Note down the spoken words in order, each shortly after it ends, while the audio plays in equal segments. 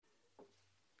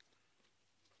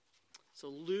So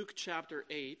Luke chapter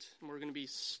 8, and we're going to be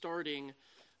starting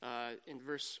in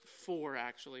verse 4,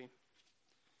 actually.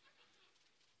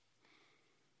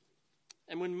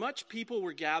 And when much people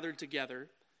were gathered together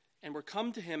and were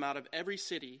come to him out of every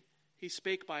city, he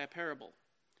spake by a parable.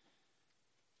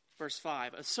 Verse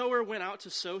 5, a sower went out to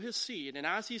sow his seed, and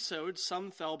as he sowed, some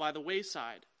fell by the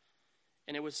wayside,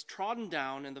 and it was trodden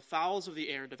down, and the fowls of the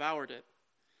air devoured it.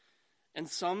 And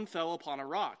some fell upon a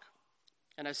rock,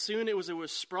 and as soon as it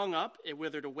was sprung up, it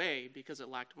withered away, because it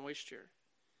lacked moisture.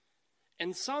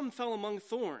 And some fell among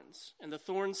thorns, and the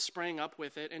thorns sprang up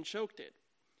with it and choked it.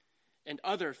 And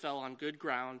other fell on good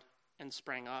ground, and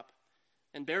sprang up,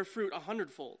 and bare fruit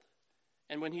 100-fold.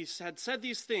 And when he had said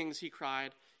these things, he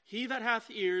cried, He that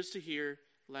hath ears to hear,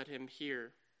 let him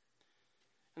hear.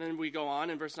 And then we go on,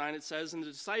 in verse 9 it says, And the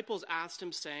disciples asked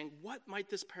him, saying, What might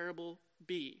this parable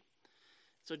be?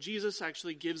 So Jesus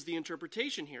actually gives the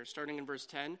interpretation here, starting in verse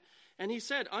 10. And he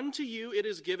said, Unto you it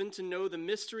is given to know the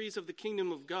mysteries of the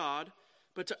kingdom of God,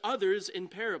 but to others in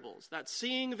parables, that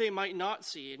seeing they might not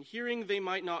see, and hearing they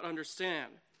might not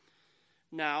understand.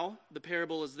 Now, the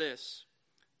parable is this.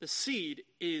 The seed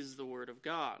is the word of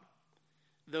God.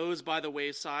 Those by the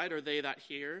wayside are they that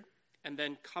hear, and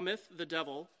then cometh the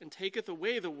devil, and taketh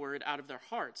away the word out of their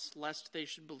hearts, lest they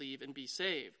should believe and be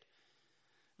saved.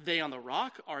 They on the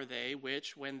rock are they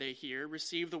which, when they hear,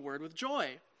 receive the word with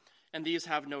joy, and these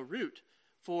have no root,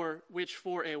 which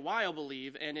for a while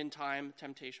believe, and in time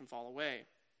temptation fall away.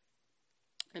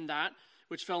 And that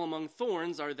which fell among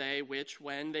thorns are they which,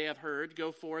 when they have heard,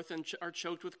 go forth and are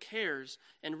choked with cares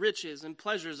and riches and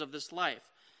pleasures of this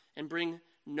life, and bring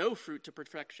no fruit to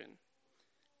perfection.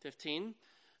 15.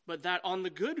 But that on the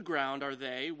good ground are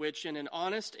they which in an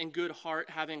honest and good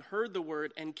heart, having heard the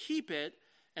word, and keep it,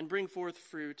 and bring forth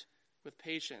fruit with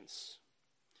patience.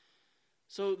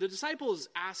 So the disciples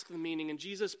ask the meaning, and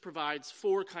Jesus provides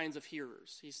 4 kinds of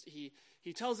hearers. He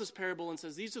tells this parable and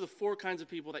says, these are the 4 kinds of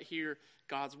people that hear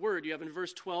God's word. You have in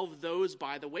verse 12, those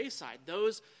by the wayside.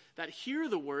 Those that hear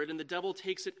the word, and the devil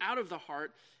takes it out of the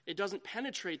heart. It doesn't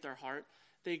penetrate their heart.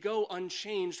 They go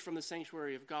unchanged from the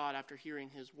sanctuary of God after hearing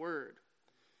his word.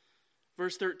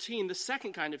 Verse 13, the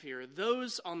second kind of hearer,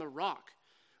 those on the rock.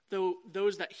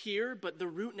 Those that hear, but the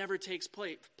root never takes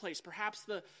place. Perhaps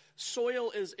the soil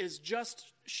is just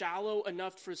shallow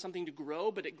enough for something to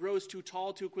grow, but it grows too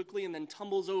tall too quickly and then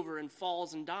tumbles over and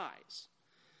falls and dies.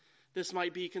 This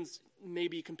might be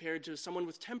maybe compared to someone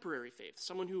with temporary faith,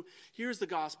 someone who hears the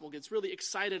gospel, gets really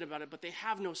excited about it, but they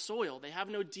have no soil. They have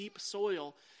no deep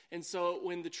soil. And so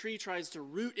when the tree tries to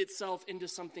root itself into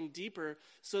something deeper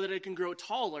so that it can grow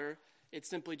taller, it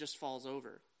simply just falls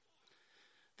over.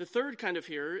 The third kind of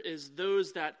hearer is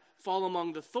those that fall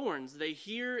among the thorns. They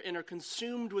hear and are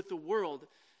consumed with the world.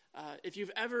 If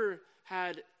you've ever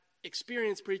had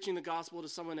experience preaching the gospel to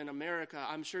someone in America,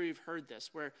 I'm sure you've heard this,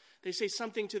 where they say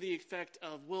something to the effect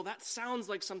of, well, that sounds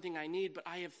like something I need, but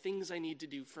I have things I need to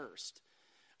do first.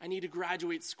 I need to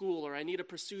graduate school, or I need to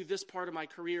pursue this part of my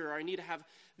career, or I need to have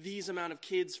these amount of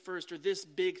kids first, or this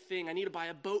big thing. I need to buy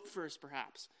a boat first,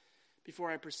 perhaps,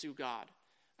 before I pursue God.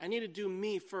 I need to do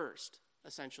me first.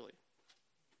 Essentially.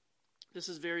 This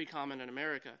is very common in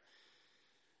America.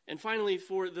 And finally,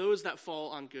 for those that fall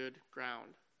on good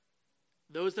ground,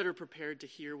 those that are prepared to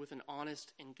hear with an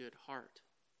honest and good heart.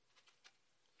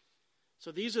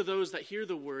 So these are those that hear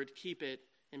the word, keep it,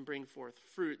 and bring forth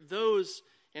fruit. Those,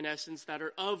 in essence, that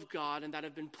are of God and that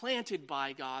have been planted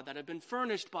by God, that have been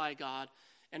furnished by God,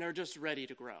 and are just ready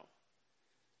to grow.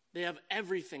 They have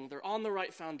everything. They're on the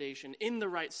right foundation, in the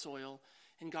right soil,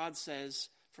 and God says,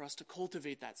 for us to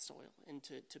cultivate that soil and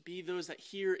to be those that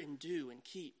hear and do and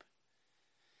keep.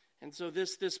 And so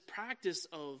this practice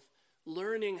of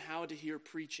learning how to hear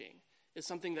preaching is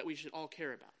something that we should all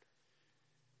care about.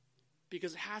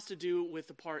 Because it has to do with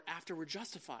the part after we're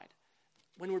justified.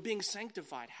 When we're being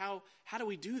sanctified, how do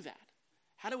we do that?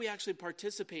 How do we actually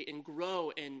participate and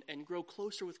grow and grow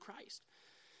closer with Christ?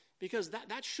 Because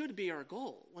that should be our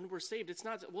goal when we're saved. It's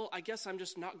not, well, I guess I'm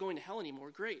just not going to hell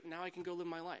anymore. Great, now I can go live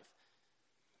my life.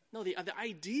 No, the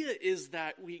idea is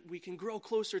that we can grow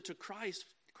closer to Christ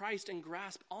and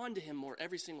grasp onto him more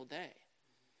every single day.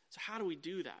 So how do we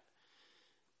do that?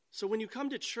 So when you come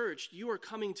to church, you are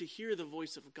coming to hear the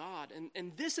voice of God.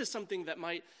 And this is something that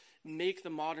might make the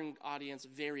modern audience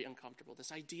very uncomfortable,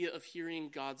 this idea of hearing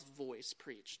God's voice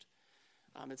preached.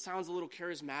 It sounds a little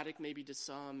charismatic maybe to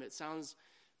some. It sounds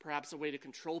perhaps a way to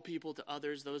control people to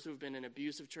others, those who have been in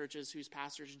abusive churches whose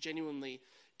pastors genuinely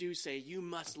do say, you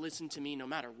must listen to me no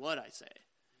matter what I say.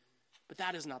 But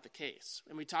that is not the case.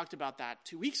 And we talked about that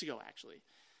 2 weeks ago, actually,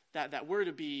 that we're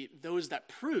to be those that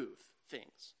prove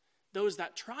things, those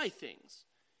that try things.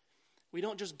 We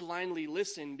don't just blindly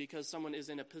listen because someone is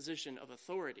in a position of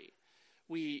authority.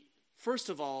 We, first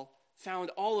of all, found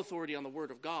all authority on the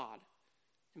Word of God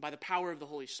and by the power of the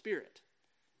Holy Spirit.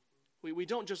 We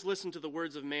don't just listen to the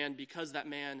words of man because that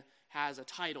man has a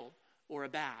title or a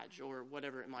badge or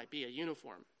whatever it might be, a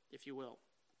uniform, if you will.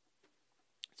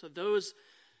 So those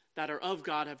that are of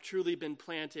God have truly been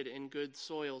planted in good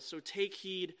soil. So take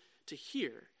heed to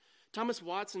hear. Thomas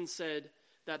Watson said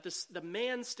that the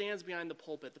man stands behind the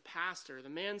pulpit, the pastor, the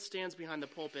man stands behind the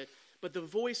pulpit, but the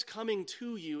voice coming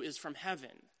to you is from heaven.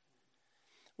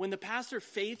 When the pastor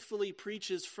faithfully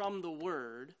preaches from the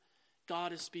word,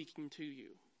 God is speaking to you.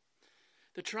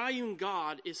 The triune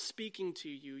God is speaking to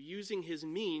you using his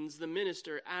means, the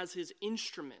minister, as his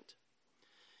instrument.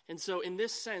 And so in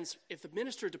this sense, if the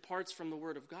minister departs from the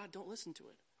word of God, don't listen to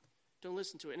it. Don't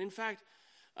listen to it. And in fact,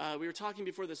 we were talking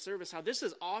before the service how this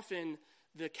is often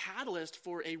the catalyst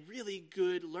for a really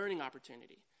good learning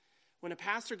opportunity. When a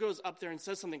pastor goes up there and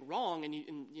says something wrong and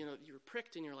you're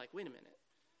pricked and you're like, wait a minute,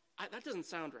 that doesn't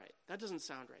sound right. That doesn't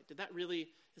sound right. Is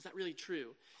that really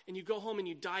true? And you go home and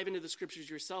you dive into the scriptures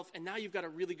yourself, and now you've got a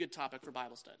really good topic for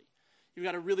Bible study. You've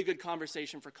got a really good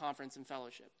conversation for conference and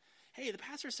fellowship. Hey, the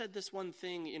pastor said this one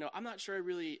thing, I'm not sure I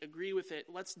really agree with it.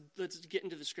 Let's get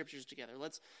into the scriptures together.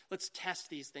 Let's test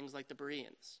these things like the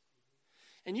Bereans.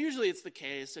 And usually it's the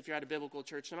case, if you're at a biblical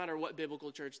church, no matter what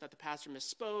biblical church, that the pastor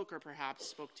misspoke or perhaps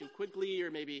spoke too quickly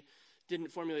or maybe didn't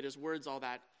formulate his words all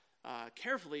that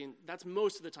carefully. And that's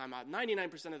most of the time.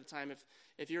 99% of the time,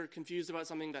 if you're confused about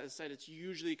something that is said, it's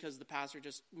usually because the pastor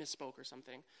just misspoke or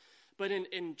something. But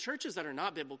in churches that are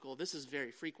not biblical, this is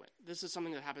very frequent. This is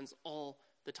something that happens all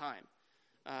the time.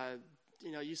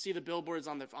 You see the billboards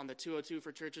on the 202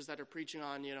 for churches that are preaching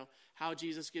on, how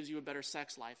Jesus gives you a better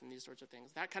sex life and these sorts of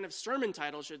things. That kind of sermon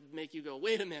title should make you go,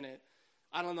 wait a minute,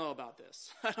 I don't know about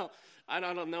this. I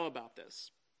don't know about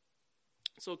this.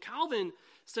 So Calvin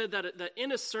said that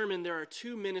in a sermon there are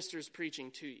two ministers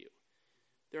preaching to you.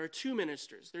 There are two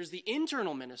ministers. There's the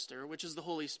internal minister, which is the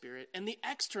Holy Spirit, and the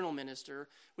external minister,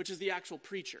 which is the actual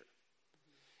preacher.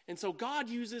 And so God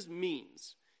uses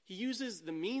means. He uses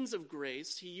the means of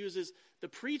grace. He uses the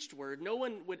preached word. No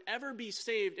one would ever be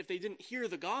saved if they didn't hear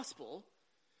the gospel.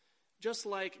 Just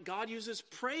like God uses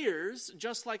prayers,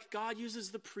 just like God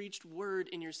uses the preached word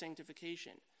in your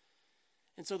sanctification.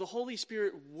 And so the Holy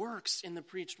Spirit works in the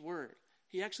preached word.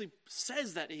 He actually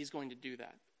says that he's going to do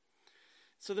that.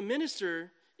 So the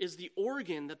minister is the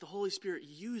organ that the Holy Spirit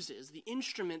uses, the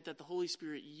instrument that the Holy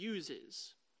Spirit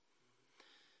uses.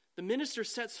 The minister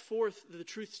sets forth the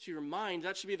truth to your mind.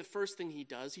 That should be the first thing he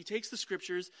does. He takes the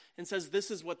scriptures and says, this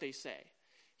is what they say.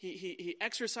 He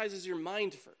exercises your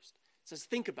mind first. Says,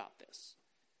 think about this.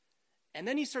 And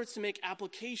then he starts to make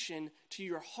application to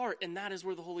your heart, and that is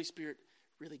where the Holy Spirit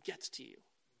really gets to you.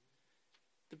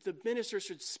 The minister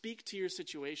should speak to your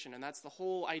situation, and that's the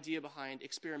whole idea behind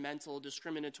experimental,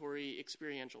 discriminatory,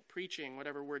 experiential preaching,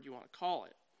 whatever word you want to call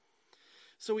it.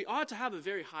 So we ought to have a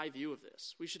very high view of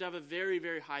this. We should have a very,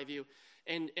 very high view.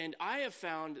 And I have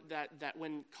found that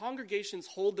when congregations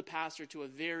hold the pastor to a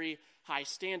very high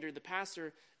standard, the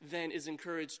pastor then is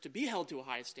encouraged to be held to a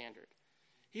high standard.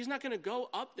 He's not going to go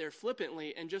up there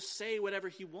flippantly and just say whatever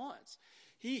he wants.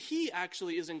 He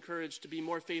actually is encouraged to be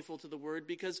more faithful to the word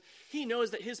because he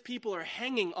knows that his people are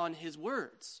hanging on his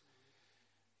words.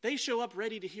 They show up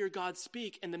ready to hear God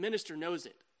speak, and the minister knows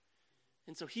it.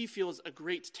 And so he feels a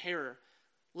great terror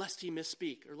lest he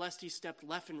misspeak or lest he step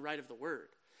left and right of the word.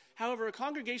 However, a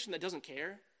congregation that doesn't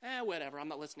care, whatever, I'm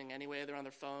not listening anyway, they're on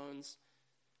their phones.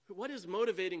 What is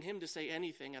motivating him to say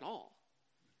anything at all?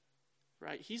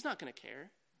 Right? He's not going to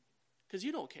care because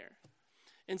you don't care.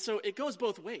 And so it goes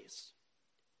both ways.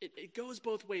 It goes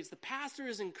both ways. The pastor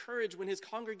is encouraged when his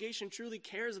congregation truly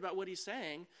cares about what he's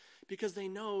saying because they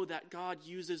know that God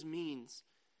uses means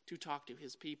to talk to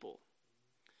his people.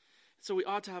 So we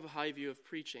ought to have a high view of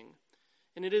preaching.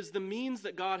 And it is the means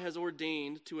that God has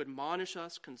ordained to admonish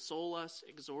us, console us,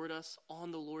 exhort us on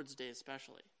the Lord's Day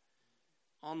especially.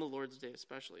 On the Lord's Day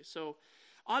especially. So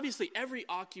obviously every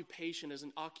occupation is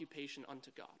an occupation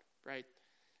unto God, right?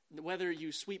 Whether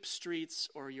you sweep streets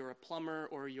or you're a plumber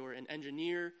or you're an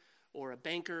engineer or a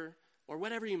banker or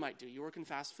whatever you might do. You work in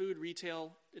fast food,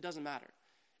 retail, it doesn't matter.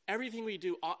 Everything we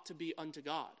do ought to be unto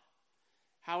God.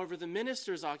 However, the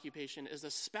minister's occupation is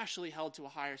especially held to a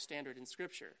higher standard in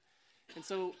Scripture. And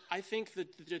so I think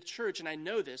that the church, and I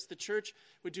know this, the church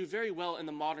would do very well in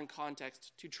the modern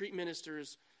context to treat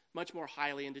ministers much more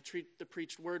highly and to treat the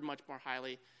preached word much more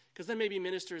highly, because then maybe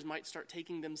ministers might start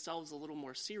taking themselves a little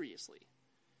more seriously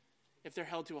if they're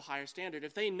held to a higher standard.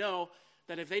 If they know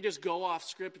that if they just go off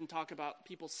script and talk about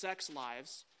people's sex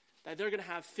lives, that they're going to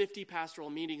have 50 pastoral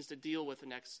meetings to deal with the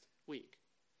next week.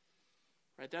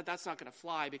 Right? That's not going to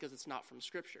fly because it's not from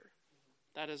Scripture.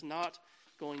 That is not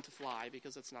going to fly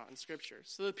because it's not in Scripture.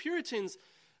 So the Puritans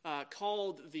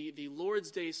called the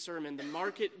Lord's Day sermon the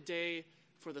market day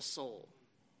for the soul.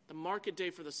 The market day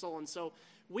for the soul. And so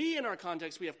we, in our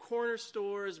context, we have corner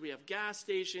stores, we have gas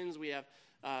stations, we have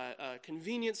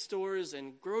convenience stores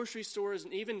and grocery stores,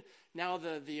 and even now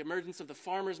the emergence of the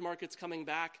farmers markets coming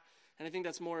back. And I think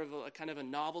that's more of a kind of a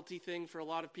novelty thing for a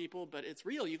lot of people, but it's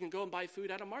real. You can go and buy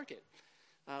food at a market,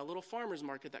 a little farmers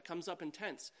market that comes up in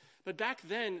tents. But back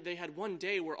then, they had one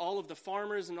day where all of the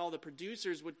farmers and all the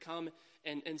producers would come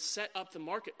and set up the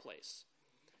marketplace.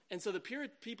 And so the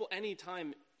Puritan people,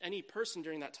 any person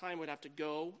during that time would have to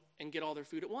go and get all their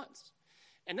food at once.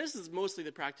 And this is mostly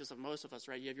the practice of most of us,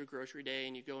 right? You have your grocery day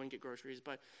and you go and get groceries.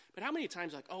 But how many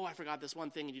times like, oh, I forgot this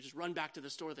one thing, and you just run back to the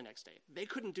store the next day? They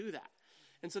couldn't do that.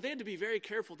 And so they had to be very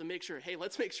careful to make sure, hey,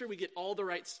 let's make sure we get all the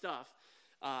right stuff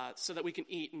so that we can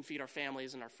eat and feed our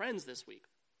families and our friends this week.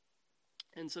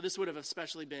 And so this would have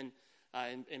especially been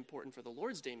important for the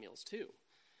Lord's Day meals too.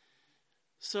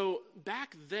 So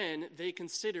back then, they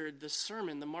considered the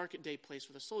sermon the market day place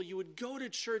for the soul. You would go to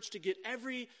church to get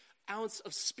every ounce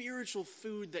of spiritual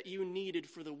food that you needed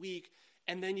for the week,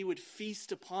 and then you would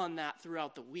feast upon that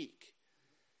throughout the week.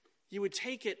 You would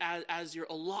take it as your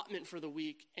allotment for the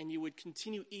week, and you would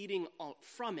continue eating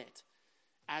from it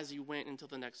as you went until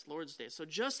the next Lord's Day. So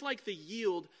just like the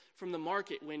yield from the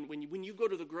market, when you go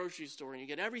to the grocery store and you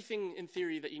get everything in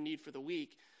theory that you need for the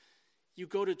week, you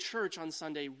go to church on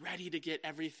Sunday ready to get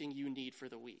everything you need for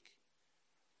the week.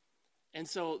 And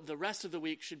so the rest of the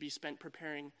week should be spent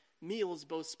preparing meals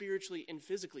both spiritually and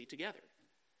physically together,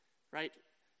 right?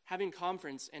 Having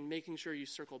conference and making sure you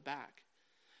circle back.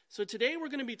 So today we're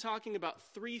going to be talking about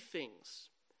three things.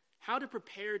 How to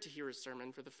prepare to hear a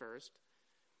sermon for the first.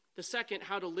 The second,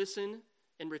 how to listen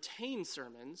and retain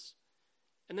sermons.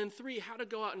 And then three, how to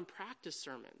go out and practice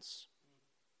sermons.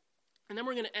 And then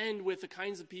we're going to end with the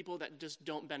kinds of people that just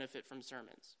don't benefit from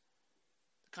sermons.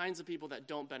 The kinds of people that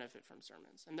don't benefit from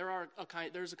sermons. And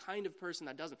there's a kind of person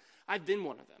that doesn't. I've been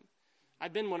one of them.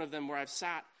 I've been one of them where I've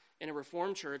sat in a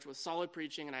Reformed church with solid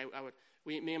preaching, and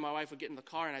me and my wife would get in the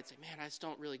car, and I'd say, man, I just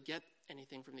don't really get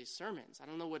anything from these sermons. I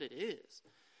don't know what it is.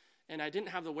 And I didn't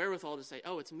have the wherewithal to say,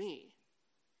 oh, it's me.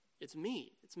 It's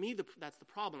me. It's me that's the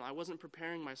problem. I wasn't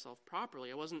preparing myself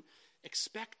properly. I wasn't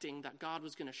expecting that God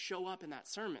was going to show up in that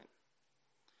sermon.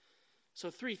 So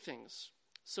three things.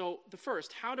 So the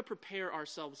first, how to prepare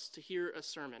ourselves to hear a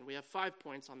sermon. We have 5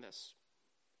 points on this.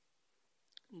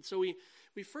 And so we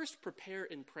first prepare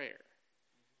in prayer.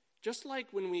 Just like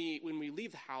when we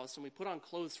leave the house and we put on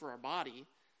clothes for our body,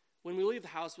 when we leave the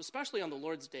house, especially on the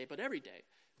Lord's Day, but every day,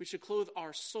 we should clothe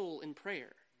our soul in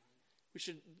prayer. We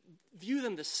should view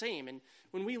them the same. And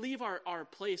when we leave our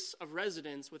place of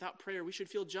residence without prayer, we should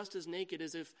feel just as naked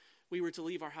as if we were to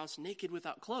leave our house naked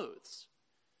without clothes.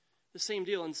 The same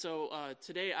deal. And so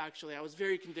today, actually, I was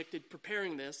very convicted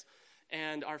preparing this,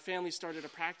 and our family started a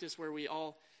practice where we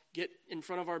all get in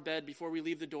front of our bed before we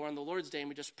leave the door on the Lord's Day, and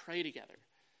we just pray together.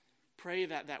 Pray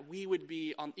that we would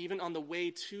be, even on the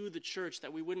way to the church,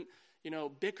 that we wouldn't,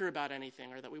 bicker about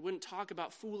anything, or that we wouldn't talk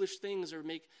about foolish things or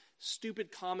make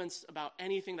stupid comments about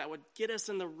anything that would get us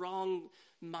in the wrong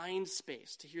mind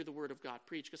space to hear the word of God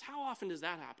preached. Because how often does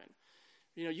that happen?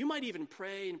 You might even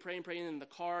pray, and in the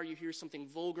car you hear something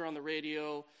vulgar on the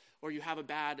radio, or you have a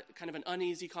bad, kind of an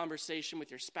uneasy conversation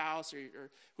with your spouse or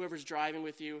whoever's driving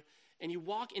with you, and you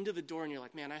walk into the door and you're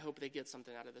like, man, I hope they get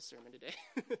something out of this sermon today.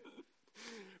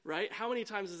 Right? How many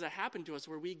times does that happen to us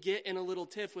where we get in a little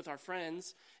tiff with our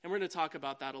friends, and we're going to talk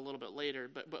about that a little bit later,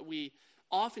 but we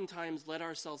oftentimes let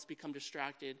ourselves become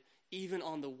distracted even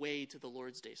on the way to the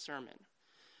Lord's Day sermon.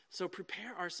 So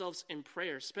prepare ourselves in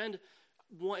prayer.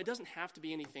 It doesn't have to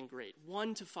be anything great.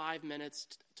 1 to 5 minutes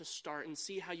to start and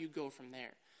see how you go from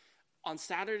there. On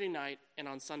Saturday night and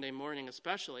on Sunday morning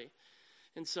especially.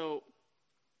 And so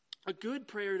a good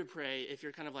prayer to pray, if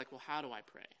you're kind of like, well, how do I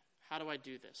pray? How do I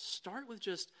do this? Start with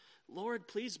just, Lord,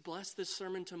 please bless this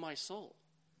sermon to my soul.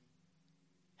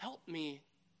 Help me.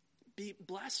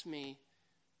 Bless me.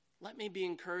 Let me be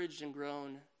encouraged and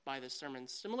grown by this sermon.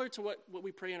 Similar to what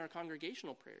we pray in our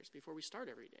congregational prayers before we start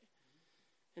every day.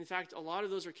 In fact, a lot of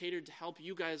those are catered to help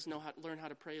you guys learn how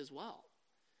to pray as well.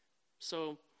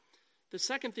 So the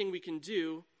second thing we can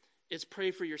do is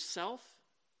pray for yourself,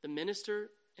 the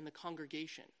minister, and the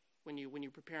congregation when you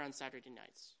prepare on Saturday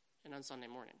nights and on Sunday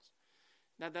mornings.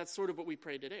 That's sort of what we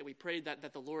prayed today. We prayed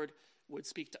that the Lord would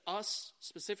speak to us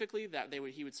specifically, that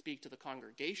he would speak to the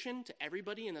congregation, to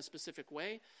everybody in a specific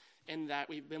way, and that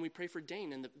then we pray for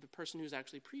Dane and the person who's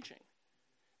actually preaching.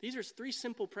 These are 3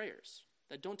 simple prayers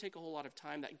that don't take a whole lot of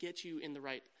time, that get you in the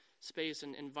right space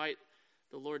and invite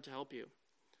the Lord to help you.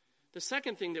 The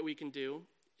second thing that we can do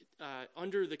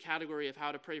under the category of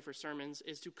how to pray for sermons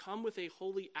is to come with a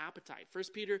holy appetite. 1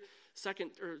 Peter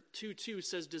 2:2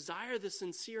 says, desire the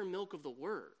sincere milk of the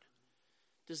word.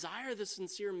 Desire the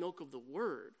sincere milk of the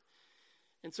word.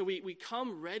 And so we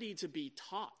come ready to be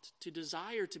taught, to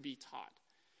desire to be taught.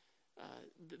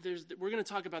 We're going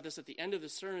to talk about this at the end of the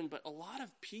sermon, but a lot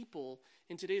of people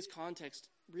in today's context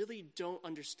really don't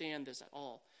understand this at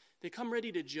all. They come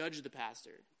ready to judge the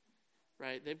pastor,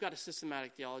 right? They've got a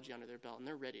systematic theology under their belt, and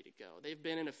they're ready to go. They've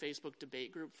been in a Facebook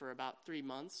debate group for about 3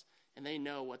 months, and they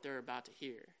know what they're about to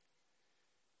hear,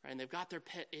 right? And they've got their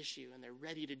pet issue, and they're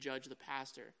ready to judge the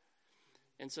pastor.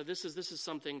 And so this is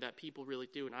something that people really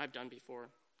do, and I've done before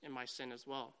in my sin as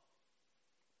well.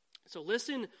 So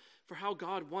listen for how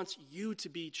God wants you to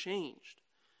be changed,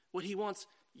 what he wants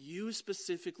you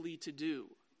specifically to do.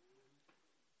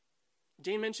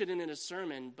 Dane mentioned it in his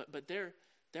sermon, but there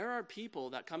are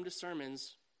people that come to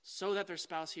sermons so that their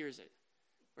spouse hears it,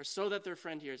 or so that their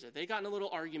friend hears it. They got in a little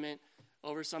argument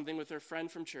over something with their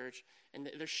friend from church, and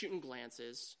they're shooting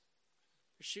glances.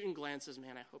 They're shooting glances,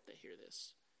 man, I hope they hear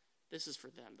this. This is for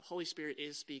them. The Holy Spirit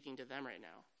is speaking to them right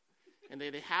now. And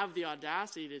they have the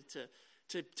audacity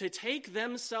to take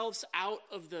themselves out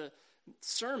of the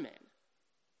sermon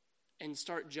and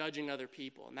start judging other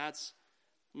people. And that's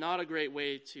not a great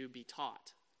way to be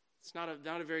taught. It's not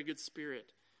a very good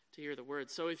spirit to hear the word.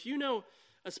 So if you know,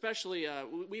 especially,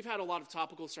 we've had a lot of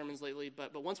topical sermons lately,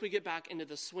 but once we get back into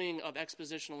the swing of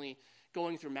expositionally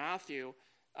going through Matthew,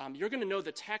 you're going to know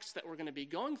the text that we're going to be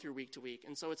going through week to week.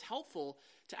 And so it's helpful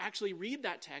to actually read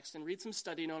that text and read some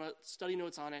study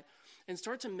notes on it and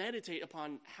start to meditate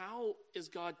upon how is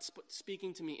God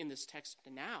speaking to me in this text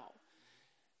now.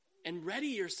 And ready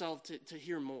yourself to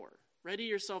hear more. Ready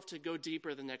yourself to go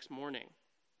deeper the next morning.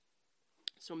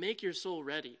 So make your soul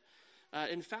ready.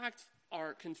 In fact,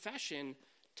 our confession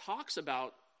talks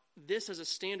about this as a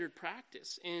standard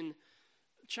practice. In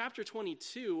chapter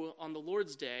 22, on the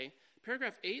Lord's Day,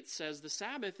 paragraph 8 says, the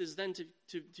Sabbath is then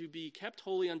to be kept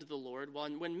holy unto the Lord,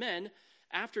 when men,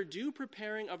 after due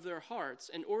preparing of their hearts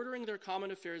and ordering their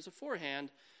common affairs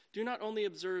aforehand, do not only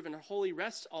observe and holy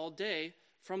rest all day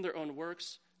from their own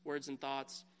works, words, and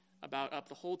thoughts, about up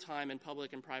the whole time in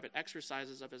public and private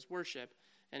exercises of his worship,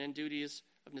 and in duties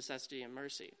of necessity and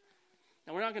mercy.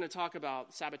 Now, we're not going to talk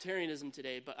about Sabbatarianism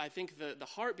today, but I think the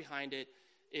heart behind it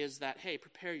is that, hey,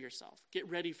 prepare yourself. Get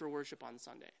ready for worship on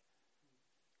Sunday.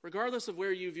 Regardless of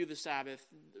where you view the Sabbath,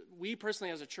 we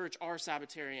personally as a church are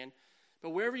Sabbatarian,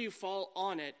 but wherever you fall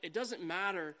on it, it doesn't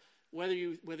matter whether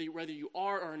you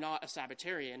are or not a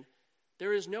Sabbatarian.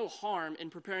 There is no harm in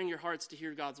preparing your hearts to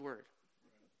hear God's word.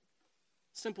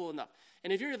 Simple enough.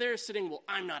 And if you're there sitting, well,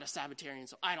 I'm not a Sabbatarian,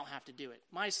 so I don't have to do it.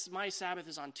 My Sabbath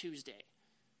is on Tuesday.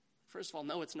 First of all,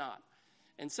 no, it's not.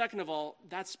 And second of all,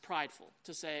 that's prideful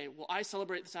to say, well, I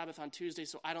celebrate the Sabbath on Tuesday,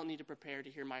 so I don't need to prepare to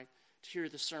hear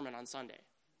the sermon on Sunday.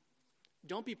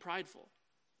 Don't be prideful.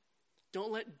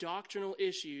 Don't let doctrinal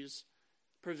issues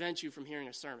prevent you from hearing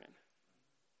a sermon.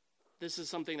 This is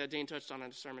something that Dane touched on in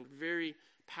his sermon very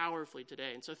powerfully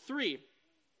today. And so 3,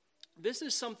 this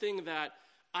is something that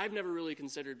I've never really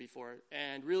considered before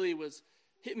and really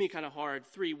hit me kind of hard.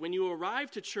 3, when you arrive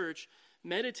to church,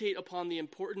 meditate upon the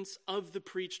importance of the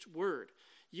preached word.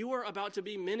 You are about to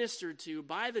be ministered to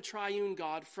by the triune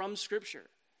God from Scripture.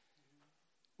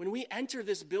 When we enter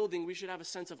this building, we should have a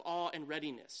sense of awe and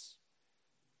readiness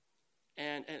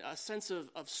and a sense of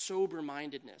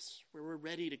sober-mindedness where we're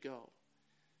ready to go.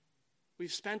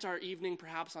 We've spent our evening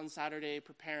perhaps on Saturday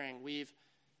preparing. We've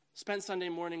spent Sunday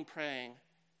morning praying.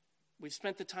 We've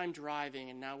spent the time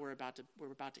driving, and now we're about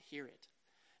to hear it.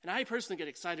 And I personally get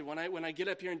excited when I get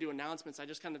up here and do announcements. I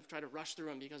just kind of try to rush through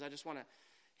them because I just want to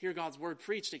hear God's word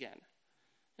preached again.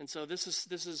 And so this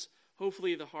is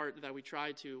hopefully the heart that we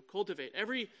try to cultivate.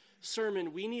 Every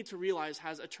sermon we need to realize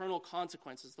has eternal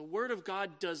consequences. The word of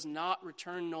God does not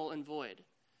return null and void.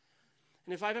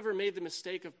 And if I've ever made the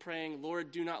mistake of praying,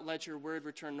 Lord, do not let your word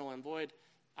return null and void,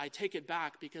 I take it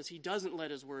back because he doesn't let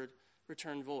his word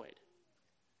return void.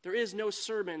 There is no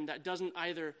sermon that doesn't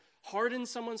either harden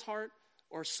someone's heart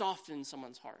or soften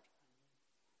someone's heart.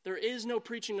 There is no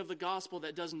preaching of the gospel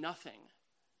that does nothing.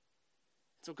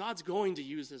 So God's going to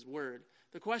use his word.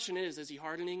 The question is he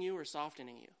hardening you or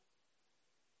softening you?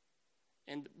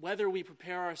 And whether we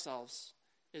prepare ourselves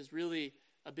is really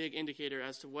a big indicator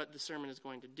as to what the sermon is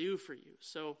going to do for you.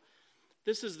 So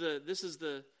this is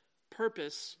the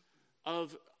purpose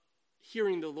of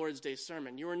hearing the Lord's Day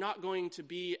sermon. You are not going to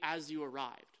be as you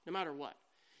arrived, no matter what.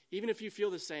 Even if you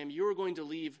feel the same, you are going to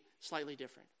leave slightly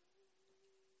different.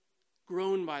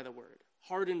 Grown by the word,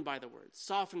 hardened by the word,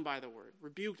 softened by the word,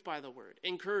 rebuked by the word,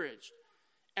 encouraged.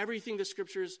 Everything the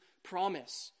scriptures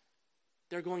promise,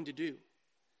 they're going to do.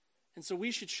 And so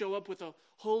we should show up with a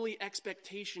holy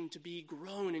expectation to be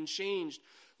grown and changed.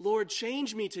 Lord,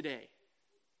 change me today.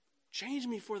 Change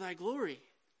me for thy glory,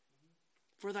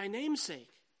 for thy name's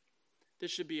sake.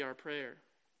 This should be our prayer.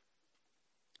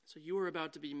 So you are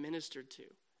about to be ministered to.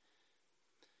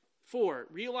 4,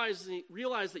 realize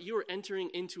that you are entering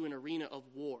into an arena of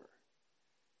war.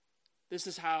 This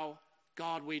is how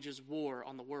God wages war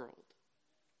on the world,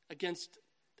 against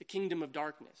the kingdom of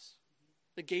darkness.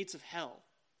 The gates of hell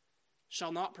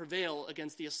shall not prevail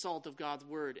against the assault of God's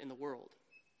word in the world.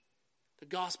 The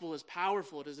gospel is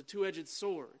powerful. It is a two-edged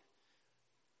sword.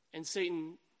 And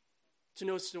Satan,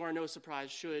 to our no surprise,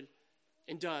 should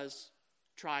and does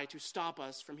try to stop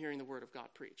us from hearing the word of God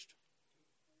preached.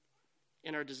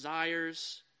 In our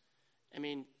desires,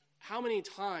 how many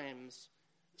times,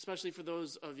 especially for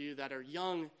those of you that are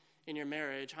young in your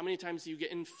marriage, how many times do you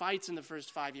get in fights in the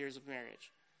first 5 years of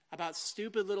marriage about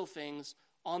stupid little things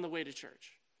on the way to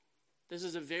church? This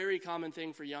is a very common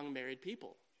thing for young married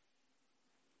people.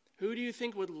 Who do you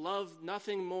think would love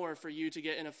nothing more for you to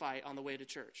get in a fight on the way to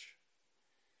church?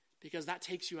 Because that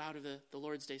takes you out of the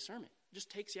Lord's Day sermon. It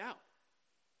just takes you out.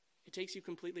 It takes you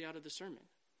completely out of the sermon.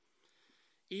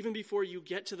 Even before you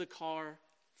get to the car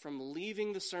from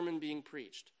leaving the sermon being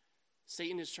preached,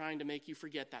 Satan is trying to make you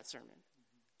forget that sermon,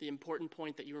 the important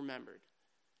point that you remembered,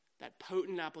 that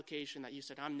potent application that you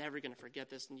said, I'm never going to forget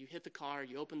this. And you hit the car,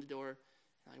 you open the door,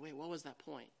 and like, wait, what was that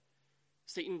point?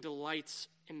 Satan delights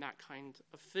in that kind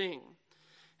of thing.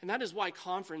 And that is why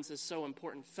conference is so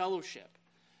important, fellowship.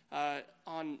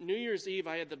 On New Year's Eve,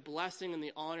 I had the blessing and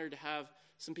the honor to have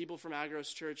some people from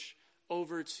Agros Church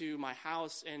over to my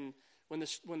house, and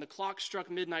when the clock struck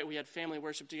midnight, we had family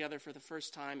worship together for the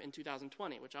first time in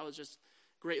 2020, which I was just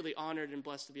greatly honored and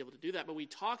blessed to be able to do that. But we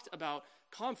talked about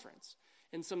conference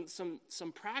and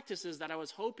some practices that I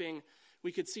was hoping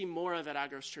we could see more of at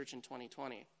Agros Church in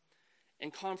 2020.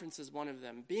 And conference is one of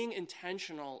them. Being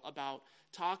intentional about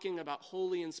talking about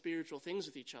holy and spiritual things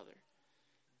with each other.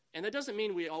 And that doesn't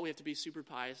mean we have to be super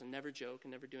pious and never joke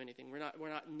and never do anything. We're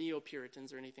not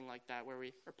neo-Puritans or anything like that, where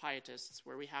we are pietists,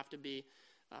 where we have to be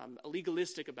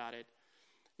legalistic about it.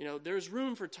 There's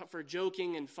room for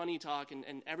joking and funny talk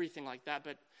and everything like that,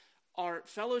 but our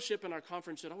fellowship and our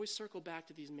conference should always circle back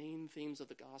to these main themes of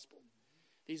the gospel,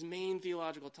 these main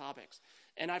theological topics.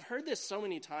 And I've heard this so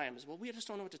many times. Well, we just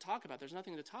don't know what to talk about. There's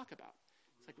nothing to talk about.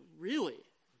 It's like, really?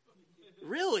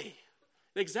 Really?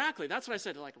 Exactly. That's what I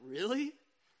said. Like, really?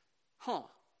 Huh.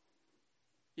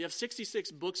 You have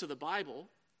 66 books of the Bible,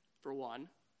 for one.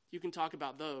 You can talk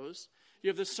about those. You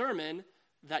have the sermon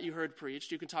that you heard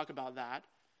preached. You can talk about that.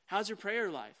 How's your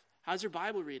prayer life? How's your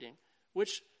Bible reading?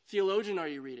 Which theologian are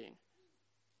you reading?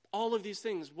 All of these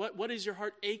things. What is your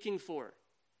heart aching for?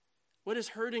 What is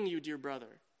hurting you, dear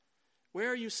brother? Where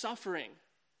are you suffering?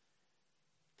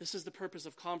 This is the purpose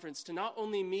of conference, to not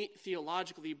only meet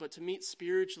theologically, but to meet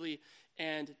spiritually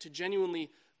and to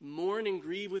genuinely mourn and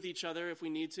grieve with each other if we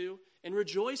need to, and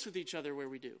rejoice with each other where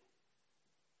we do.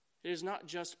 It is not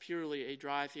just purely a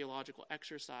dry theological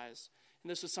exercise.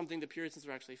 And this is something the Puritans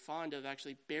were actually fond of,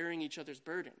 actually bearing each other's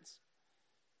burdens.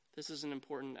 This is an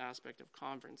important aspect of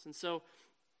conference. And so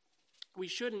we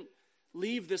shouldn't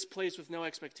leave this place with no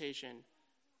expectation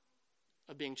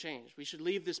of being changed. We should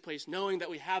leave this place knowing that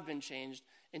we have been changed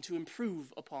and to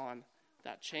improve upon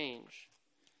that change.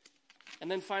 And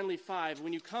then finally, 5,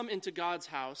 when you come into God's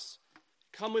house,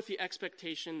 come with the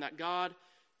expectation that God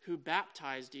who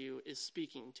baptized you is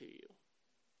speaking to you.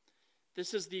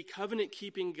 This is the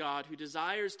covenant-keeping God who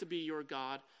desires to be your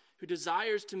God, who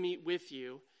desires to meet with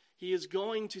you. He is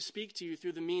going to speak to you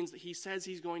through the means that he says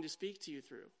he's going to speak to you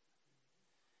through.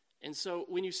 And so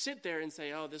when you sit there and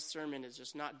say, oh, this sermon is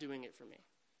just not doing it for me,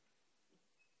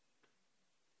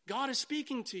 God is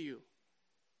speaking to you.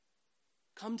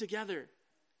 Come together.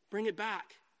 Bring it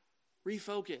back.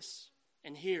 Refocus.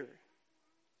 And hear.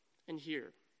 And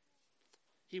hear.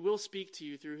 He will speak to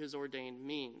you through his ordained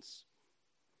means.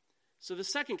 So the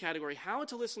second category, how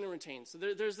to listen and retain. So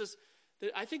there's this,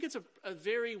 I think it's a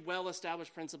very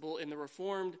well-established principle in the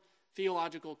Reformed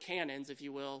theological canons, if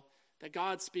you will, that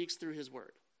God speaks through his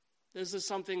word. This is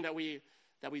something that we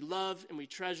love and we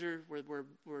treasure.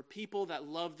 We're people that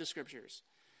love the scriptures.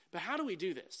 But how do we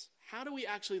do this? How do we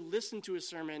actually listen to a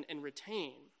sermon and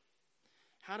retain?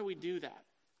 How do we do that?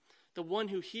 The one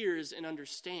who hears and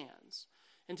understands.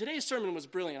 And today's sermon was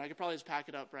brilliant. I could probably just pack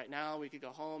it up right now. We could go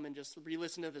home and just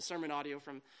re-listen to the sermon audio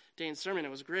from Dane's sermon.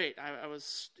 It was great. I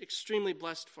was extremely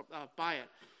blessed by it.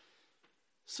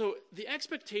 So the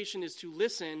expectation is to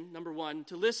listen, number one,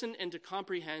 to listen and to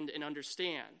comprehend and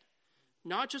understand,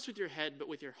 not just with your head, but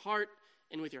with your heart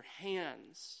and with your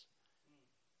hands.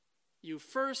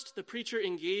 The preacher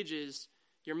engages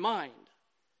your mind.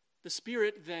 The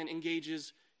Spirit then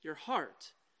engages your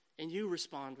heart, and you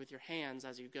respond with your hands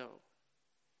as you go.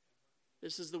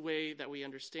 This is the way that we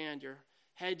understand your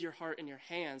head, your heart, and your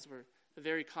hands were a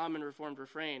very common Reformed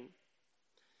refrain.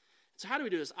 So how do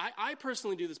we do this? I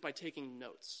personally do this by taking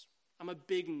notes. I'm a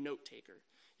big note taker.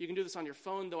 You can do this on your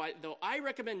phone, though I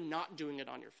recommend not doing it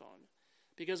on your phone,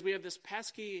 because we have this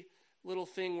pesky little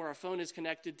thing where our phone is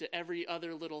connected to every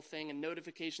other little thing, and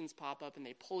notifications pop up, and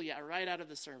they pull you right out of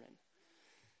the sermon.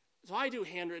 So I do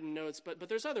handwritten notes, but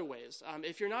there's other ways.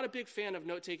 If you're not a big fan of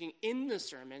note-taking in the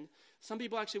sermon, some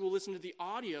people actually will listen to the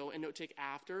audio and note-take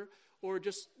after, or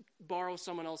just borrow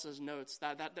someone else's notes.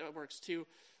 That works too.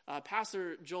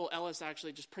 Pastor Joel Ellis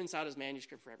actually just prints out his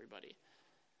manuscript for everybody.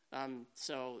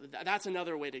 So that's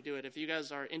another way to do it. If you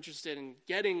guys are interested in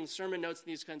getting sermon notes and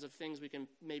these kinds of things, we can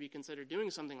maybe consider doing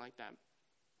something like that.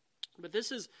 But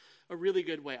this is a really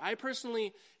good way. I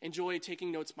personally enjoy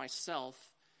taking notes myself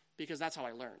because that's how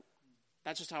I learn.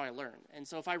 That's just how I learn. And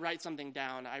so if I write something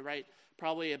down, I write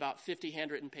probably about 50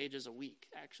 handwritten pages a week,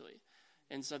 actually.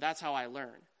 And so that's how I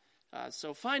learn.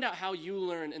 So find out how you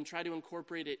learn and try to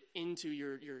incorporate it into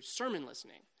your sermon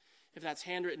listening. If that's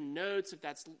handwritten notes, if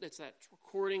it's that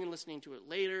recording and listening to it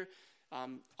later.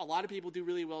 A lot of people do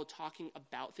really well talking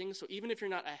about things. So even if you're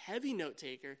not a heavy note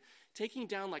taker, taking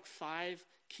down like 5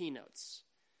 keynotes,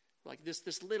 like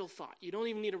this little thought. You don't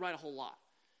even need to write a whole lot,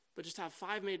 but just have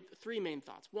 3 main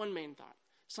thoughts, 1 main thought,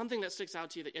 something that sticks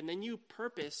out to you, and then you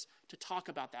purpose to talk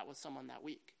about that with someone that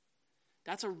week.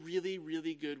 That's a really,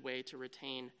 really good way to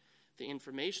retain the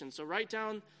information. So write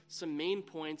down some main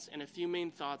points and a few main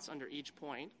thoughts under each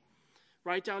point.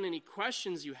 Write down any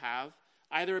questions you have,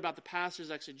 either about the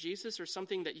pastor's exegesis or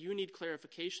something that you need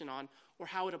clarification on, or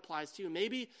how it applies to you.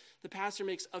 Maybe the pastor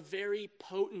makes a very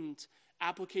potent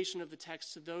application of the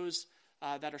text to those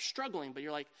that are struggling, but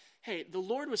you're like, hey, the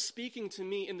Lord was speaking to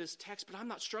me in this text, but I'm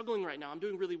not struggling right now. I'm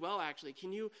doing really well, actually.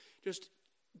 Can you just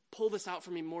pull this out for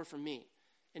me more for me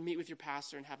and meet with your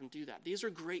pastor and have him do that? These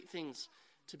are great things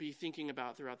to be thinking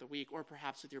about throughout the week, or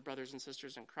perhaps with your brothers and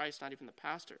sisters in Christ, not even the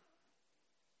pastor.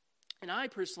 And I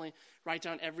personally write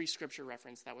down every scripture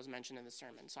reference that was mentioned in the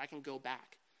sermon, so I can go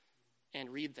back and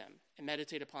read them and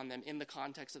meditate upon them in the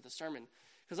context of the sermon.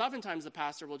 Because oftentimes the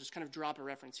pastor will just kind of drop a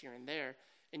reference here and there,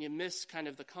 and you miss kind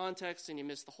of the context, and you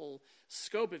miss the whole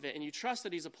scope of it, and you trust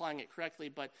that he's applying it correctly,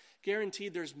 but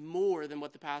guaranteed there's more than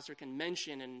what the pastor can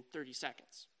mention in 30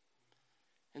 seconds.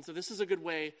 And so this is a good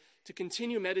way to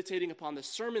continue meditating upon the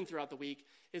sermon throughout the week,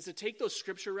 is to take those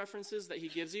scripture references that he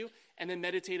gives you and then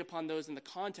meditate upon those in the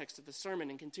context of the sermon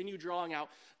and continue drawing out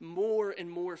more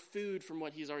and more food from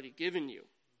what he's already given you.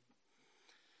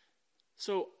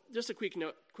 So just a quick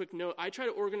note, I try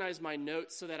to organize my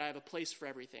notes so that I have a place for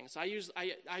everything. So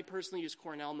I personally use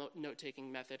Cornell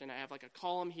note-taking method, and I have like a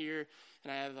column here,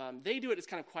 and I have, they do it as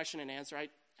kind of question and answer. I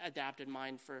adapted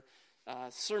mine for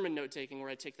sermon note-taking, where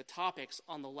I take the topics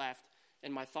on the left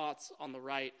and my thoughts on the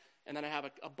right, and then I have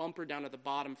a bumper down at the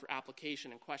bottom for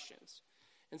application and questions.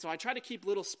 And so I try to keep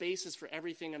little spaces for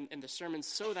everything in the sermon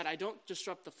so that I don't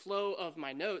disrupt the flow of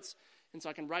my notes, and so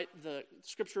I can write the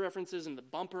scripture references in the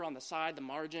bumper on the side, the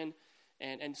margin,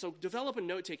 and so develop a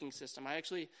note-taking system.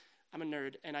 I'm a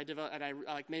nerd, and I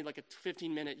made like a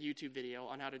 15-minute YouTube video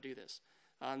on how to do this.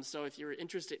 So if you're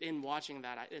interested in watching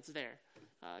that, it's there.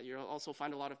 You'll also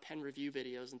find a lot of pen review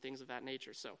videos and things of that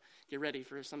nature, so get ready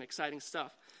for some exciting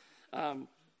stuff.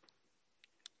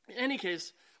 In any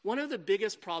case, one of the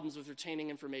biggest problems with retaining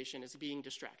information is being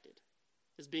distracted.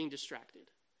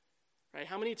 Right?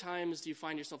 How many times do you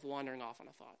find yourself wandering off on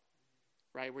a thought,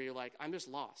 right? Where you're like, I'm just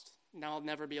lost. Now I'll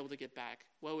never be able to get back.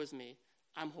 Woe is me.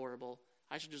 I'm horrible.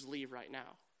 I should just leave right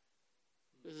now.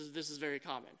 This is very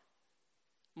common.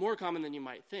 More common than you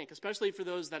might think, especially for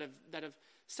those that have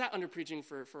sat under preaching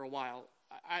for a while.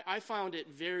 I found it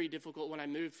very difficult when I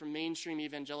moved from mainstream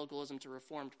evangelicalism to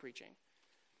Reformed preaching.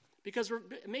 Because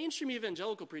mainstream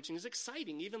evangelical preaching is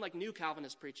exciting, even like new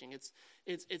Calvinist preaching.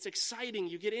 It's exciting.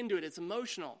 You get into it. It's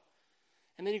emotional.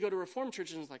 And then you go to Reformed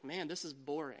churches and it's like, man, this is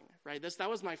boring, right? That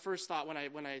was my first thought when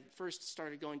I first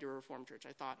started going to a Reformed church.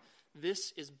 I thought,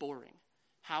 this is boring.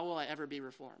 How will I ever be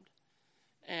Reformed?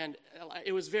 And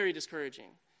it was very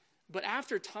discouraging. But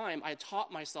after time, I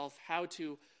taught myself how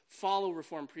to follow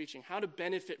Reformed preaching, how to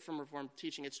benefit from Reformed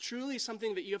teaching. It's truly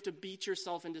something that you have to beat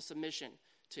yourself into submission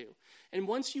to. And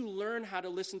once you learn how to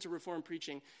listen to Reformed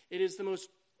preaching, it is the most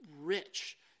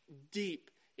rich, deep,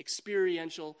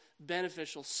 experiential,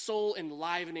 beneficial,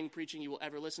 soul-enlivening preaching you will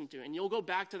ever listen to. And you'll go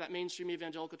back to that mainstream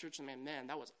evangelical church and man,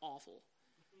 that was awful.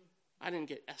 I didn't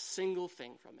get a single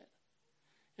thing from it.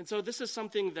 And so this is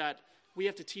something that we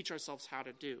have to teach ourselves how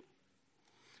to do.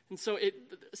 And so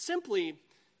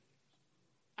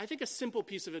I think a simple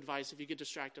piece of advice if you get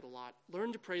distracted a lot,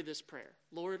 learn to pray this prayer.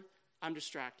 Lord, I'm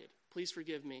distracted. Please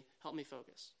forgive me. Help me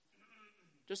focus.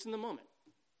 Just in the moment.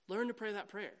 Learn to pray that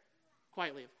prayer.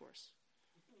 Quietly, of course.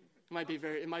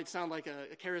 It might sound like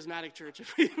a charismatic church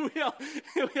if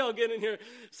we all get in here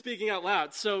speaking out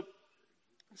loud. So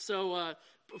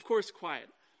of course, quiet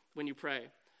when you pray.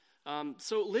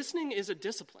 So listening is a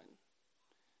discipline.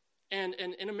 And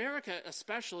in America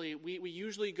especially, we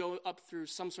usually go up through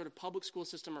some sort of public school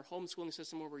system or homeschooling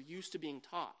system where we're used to being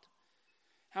taught.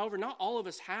 However, not all of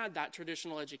us had that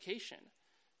traditional education.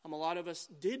 A lot of us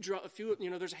did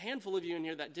there's a handful of you in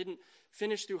here that didn't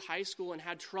finish through high school and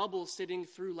had trouble sitting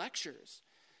through lectures.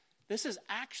 This is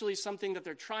actually something that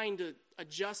they're trying to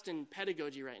adjust in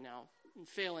pedagogy right now, and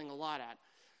failing a lot at.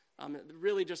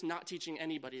 Really just not teaching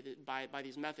anybody by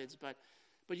these methods, but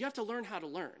you have to learn how to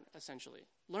learn, essentially.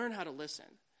 Learn how to listen.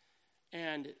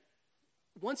 And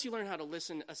once you learn how to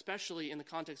listen, especially in the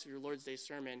context of your Lord's Day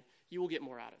sermon, you will get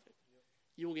more out of it.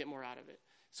 You will get more out of it.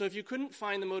 So if you couldn't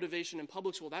find the motivation in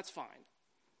public school, that's fine.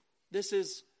 This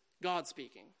is God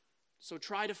speaking. So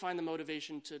try to find the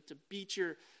motivation to beat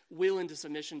your will into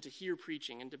submission, to hear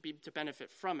preaching, and to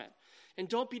benefit from it. And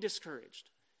don't be discouraged.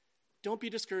 Don't be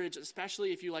discouraged,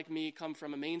 especially if you, like me, come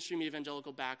from a mainstream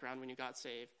evangelical background when you got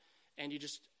saved, and you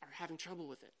just are having trouble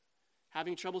with it.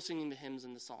 Having trouble singing the hymns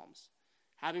and the psalms.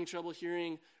 Having trouble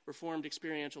hearing Reformed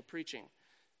experiential preaching.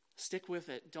 Stick with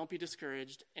it. Don't be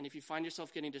discouraged. And if you find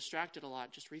yourself getting distracted a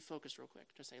lot, just refocus real quick.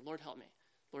 Just say, Lord, help me.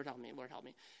 Lord, help me. Lord, help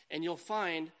me. And you'll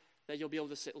find that you'll be able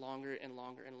to sit longer and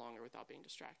longer and longer without being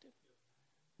distracted.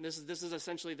 And this is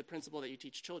essentially the principle that you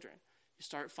teach children. You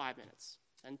start 5 minutes,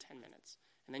 then 10 minutes.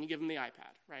 And then you give them the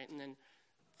iPad, right? And then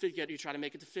you try to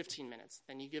make it to 15 minutes.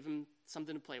 Then you give them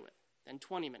something to play with. Then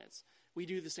 20 minutes. We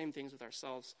do the same things with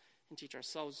ourselves and teach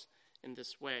ourselves in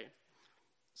this way.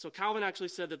 So Calvin actually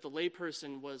said that the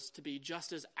layperson was to be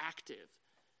just as active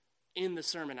in the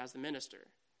sermon as the minister.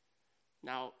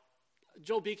 Now,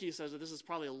 Joel Beakey says that this is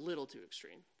probably a little too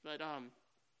extreme. But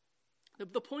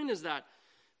the point is that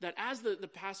as the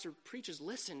pastor preaches,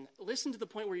 listen to the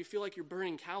point where you feel like you're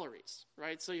burning calories,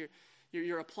 right? So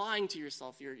you're applying to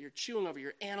yourself, you're chewing over,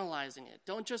 you're analyzing it.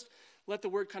 Don't just let the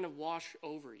word kind of wash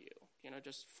over you,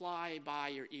 just fly by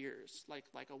your ears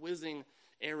like a whizzing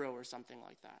arrow or something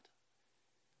like that.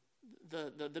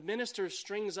 The minister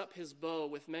strings up his bow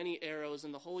with many arrows,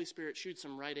 and the Holy Spirit shoots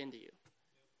them right into you.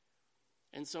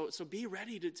 And so be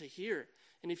ready to hear.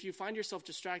 And if you find yourself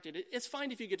distracted, it's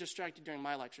fine if you get distracted during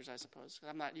my lectures, I suppose.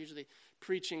 I'm not usually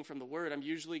preaching from the word. I'm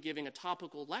usually giving a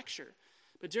topical lecture.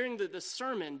 But during the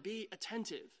sermon, be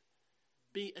attentive.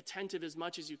 Be attentive as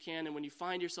much as you can. And when you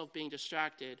find yourself being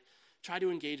distracted, try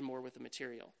to engage more with the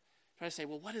material. Try to say,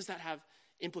 well, what does that have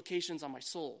implications on my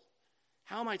soul?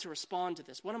 How am I to respond to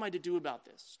this? What am I to do about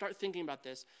this? Start thinking about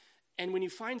this. And when you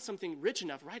find something rich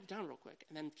enough, write it down real quick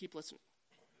and then keep listening.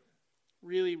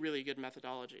 Really, really good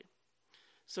methodology.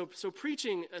 So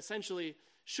preaching essentially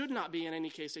should not be in any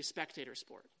case a spectator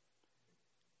sport.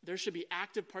 There should be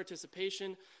active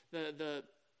participation.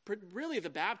 Really the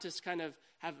Baptists kind of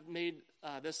have made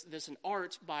this an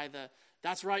art by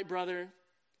that's right, brother,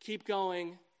 keep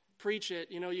going, preach it.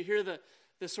 You hear the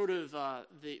sort of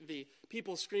the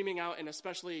people screaming out, and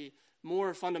especially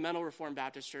more fundamental Reformed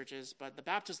Baptist churches, but the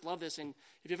Baptists love this, and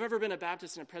if you've ever been a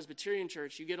Baptist in a Presbyterian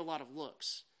church, you get a lot of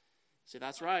looks. See,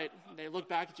 that's right. They look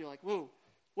back at you like,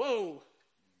 whoa,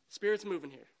 Spirit's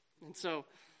moving here. And so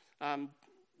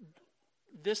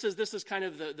this is kind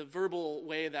of the verbal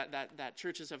way that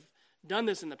churches have done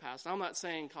this in the past. I'm not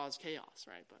saying cause chaos,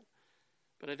 right?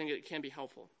 But I think it can be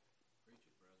helpful.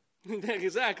 Preach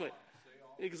it, brother.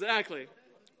 Exactly.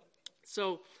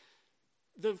 So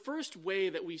the first way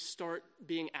that we start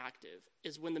being active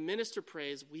is when the minister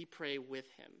prays, we pray with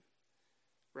him,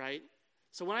 right?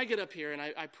 So when I get up here and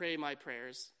I pray my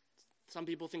prayers, some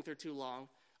people think they're too long.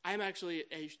 I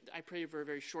pray for a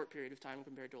very short period of time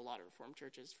compared to a lot of Reformed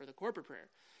churches for the corporate prayer.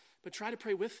 But try to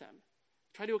pray with them.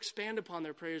 Try to expand upon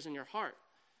their prayers in your heart.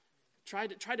 Try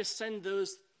to send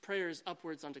those prayers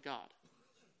upwards unto God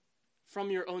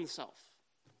from your own self,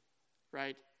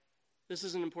 right? This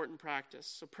is an important practice.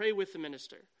 So pray with the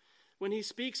minister. When he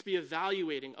speaks, be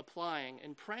evaluating, applying,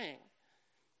 and praying.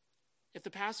 If the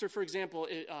pastor, for example,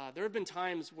 there have been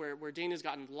times where Dana's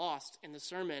gotten lost in the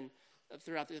sermon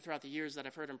throughout the years that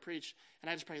I've heard him preach, and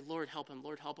I just pray, Lord, help him,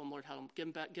 Lord, help him, Lord, help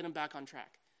him, get him back on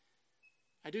track.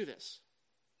 I do this.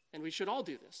 And we should all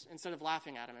do this instead of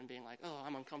laughing at him and being like, oh,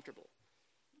 I'm uncomfortable.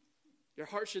 Your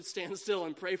heart should stand still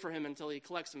and pray for him until he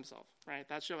collects himself, right?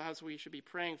 That's how we should be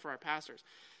praying for our pastors.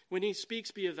 When he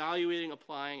speaks, be evaluating,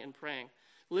 applying, and praying.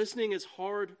 Listening is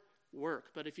hard work,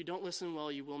 but if you don't listen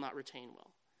well, you will not retain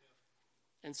well.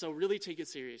 And so really take it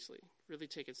seriously. Really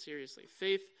take it seriously.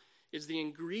 Faith is the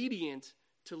ingredient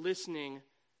to listening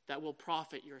that will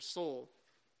profit your soul.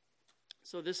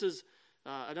 So this is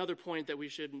another point that we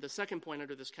should, the second point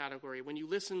under this category. When you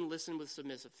listen with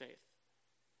submissive faith.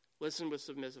 Listen with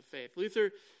submissive faith.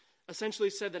 Luther essentially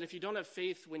said that if you don't have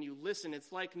faith when you listen,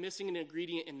 it's like missing an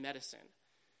ingredient in medicine.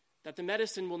 That the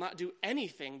medicine will not do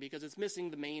anything because it's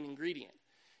missing the main ingredient.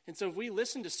 And so if we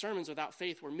listen to sermons without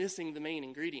faith, we're missing the main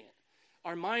ingredient.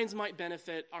 Our minds might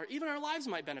benefit, or even our lives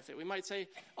might benefit. We might say,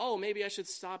 oh, maybe I should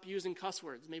stop using cuss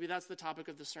words. Maybe that's the topic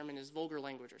of the sermon is vulgar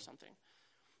language or something.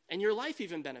 And your life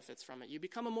even benefits from it. You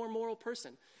become a more moral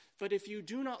person. But if you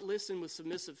do not listen with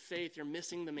submissive faith, you're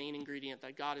missing the main ingredient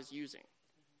that God is using.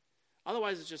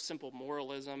 Otherwise, it's just simple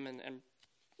moralism. And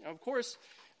of course,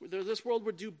 this world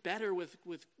would do better with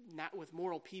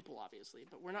moral people, obviously.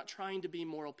 But we're not trying to be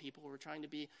moral people. We're trying to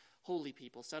be holy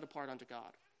people, set apart unto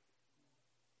God.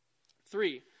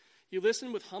 3, you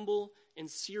listen with humble and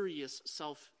serious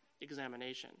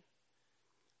self-examination.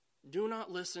 Do not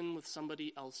listen with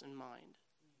somebody else in mind.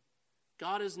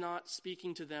 God is not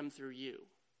speaking to them through you.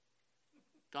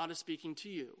 God is speaking to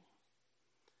you.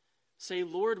 Say,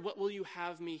 Lord, what will you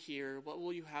have me hear? What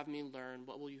will you have me learn?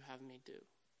 What will you have me do?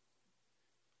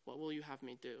 What will you have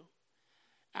me do?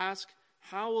 Ask,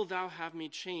 how will thou have me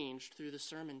changed through the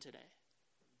sermon today?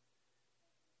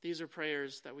 These are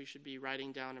prayers that we should be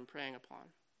writing down and praying upon.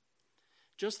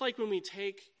 Just like when we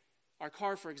take our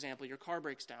car, for example, your car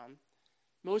breaks down.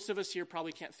 Most of us here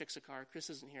probably can't fix a car. Chris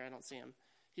isn't here. I don't see him.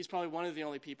 He's probably one of the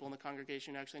only people in the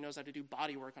congregation who actually knows how to do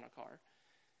body work on a car.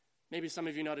 Maybe some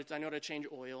of you know I know how to change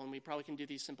oil, and we probably can do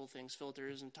these simple things,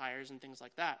 filters and tires and things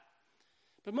like that.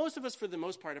 But most of us, for the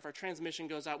most part, if our transmission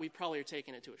goes out, we probably are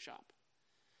taking it to a shop.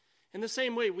 In the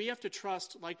same way, we have to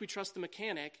trust, like we trust the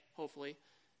mechanic, hopefully.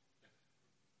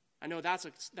 I know that's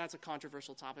a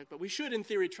controversial topic, but we should, in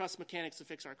theory, trust mechanics to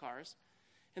fix our cars.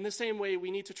 In the same way,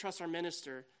 we need to trust our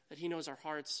minister that he knows our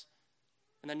hearts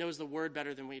and that knows the word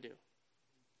better than we do.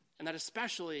 And that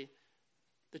especially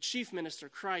the chief minister,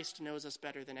 Christ, knows us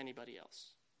better than anybody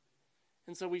else.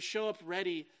 And so we show up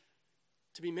ready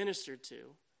to be ministered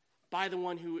to by the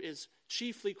one who is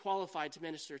chiefly qualified to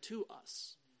minister to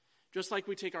us. Just like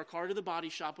we take our car to the body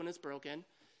shop when it's broken,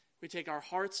 we take our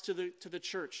hearts to the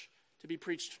church to be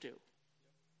preached to.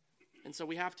 And so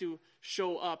we have to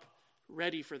show up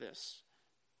ready for this.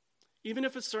 Even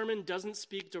if a sermon doesn't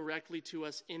speak directly to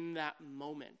us in that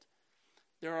moment,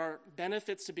 there are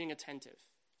benefits to being attentive.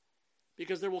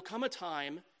 Because there will come a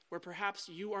time where perhaps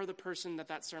you are the person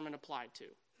that sermon applied to.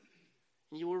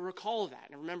 And you will recall that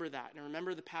and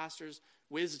remember the pastor's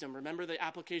wisdom, remember the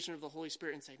application of the Holy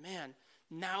Spirit and say, man,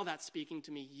 now that's speaking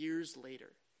to me years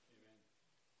later. Amen.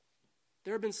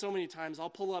 There have been so many times I'll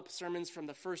pull up sermons from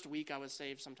the first week I was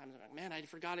saved. Sometimes I'm like, man, I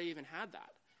forgot I even had that.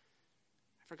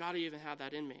 I forgot I even had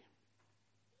that in me.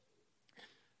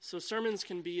 So sermons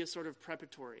can be a sort of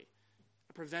preparatory,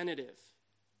 a preventative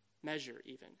measure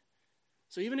even.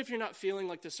 So even if you're not feeling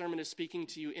like the sermon is speaking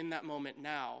to you in that moment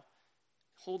now,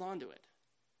 hold on to it.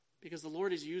 Because the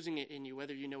Lord is using it in you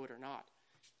whether you know it or not.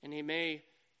 And he may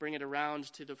bring it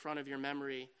around to the front of your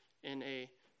memory in a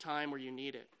time where you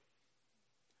need it.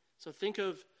 So think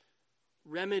of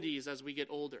remedies as we get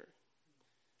older.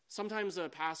 Sometimes a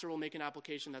pastor will make an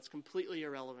application that's completely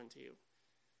irrelevant to you.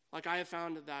 Like I have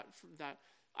found that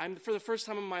I'm, for the first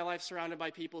time in my life, surrounded by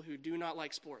people who do not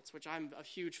like sports, which I'm a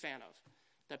huge fan of.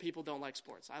 That people don't like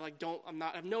sports. I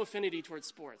have no affinity towards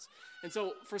sports. And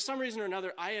so for some reason or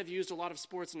another, I have used a lot of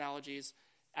sports analogies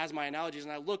as my analogies.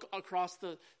 And I look across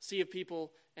the sea of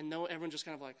people and know everyone just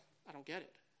kind of like, I don't get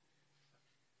it.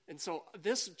 And so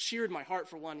this cheered my heart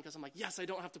for one, because I'm like, yes, I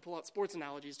don't have to pull out sports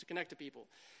analogies to connect to people.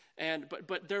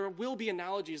 But there will be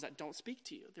analogies that don't speak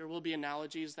to you. There will be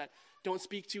analogies that don't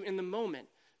speak to you in the moment,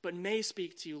 but may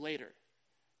speak to you later.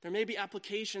 There may be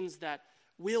applications that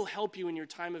will help you in your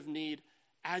time of need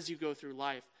as you go through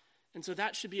life. And so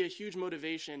that should be a huge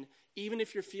motivation, even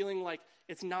if you're feeling like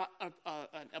it's not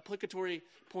an applicatory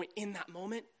point in that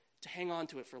moment, to hang on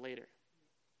to it for later.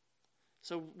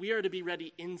 So we are to be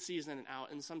ready in season and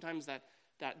out, and sometimes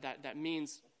that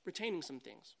means retaining some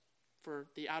things for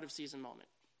the out-of-season moment.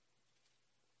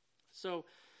 So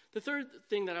the third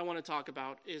thing that I want to talk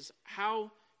about is how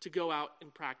to go out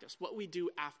and practice, what we do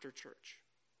after church.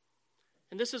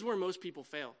 And this is where most people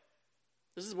fail.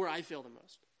 This is where I fail the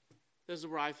most.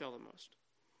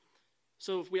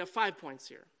 So we have 5 points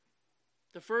here.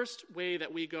 The first way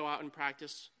that we go out and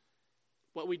practice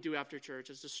what we do after church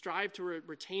is to strive to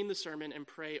retain the sermon and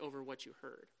pray over what you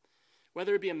heard.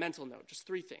 Whether it be a mental note, just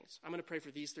 3 things. I'm going to pray for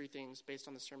these 3 things based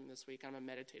on the sermon this week. I'm going to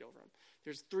meditate over them.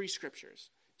 There's 3 scriptures.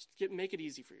 Make it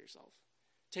easy for yourself.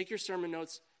 Take your sermon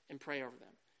notes and pray over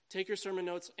them. Take your sermon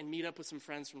notes and meet up with some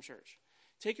friends from church.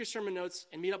 Take your sermon notes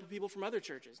and meet up with people from other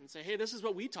churches and say, hey, this is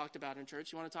what we talked about in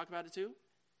church. You want to talk about it too?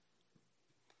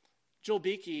 Joel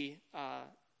Beakey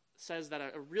says that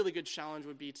a really good challenge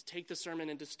would be to take the sermon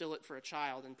and distill it for a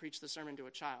child and preach the sermon to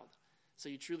a child so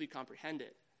you truly comprehend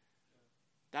it.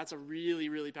 That's a really,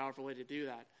 really powerful way to do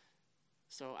that.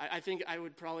 So I think I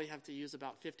would probably have to use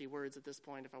about 50 words at this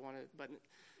point if I wanted, but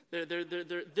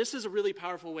this is a really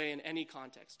powerful way in any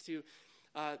context.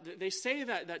 They say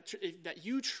that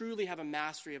you truly have a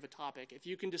mastery of a topic if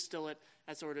you can distill it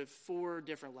at sort of 4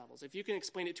 different levels. If you can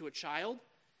explain it to a child,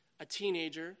 a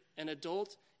teenager, an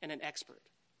adult, and an expert,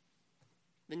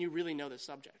 then you really know the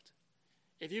subject.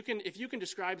 If you can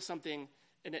describe something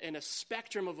in a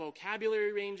spectrum of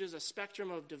vocabulary ranges, a spectrum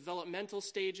of developmental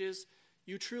stages,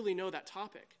 you truly know that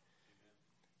topic.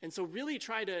 And so really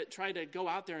try to go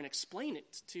out there and explain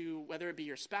it to whether it be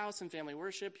your spouse in family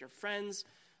worship, your friends,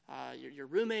 your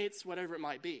roommates, whatever it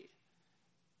might be.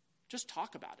 Just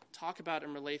talk about it. Talk about it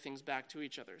and relay things back to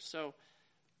each other. So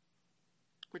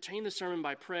retain the sermon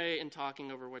by pray and talking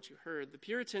over what you heard. The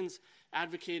Puritans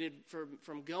advocated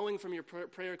from going from your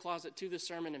prayer closet to the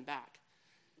sermon and back.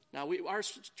 Now, our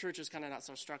church is kind of not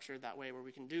so structured that way where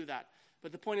we can do that.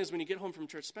 But the point is, when you get home from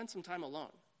church, spend some time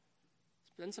alone.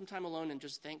 Spend some time alone and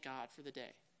just thank God for the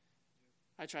day.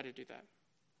 I try to do that.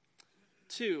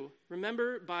 2,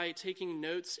 remember by taking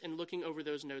notes and looking over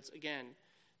those notes again.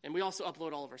 And we also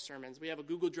upload all of our sermons. We have a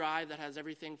Google Drive that has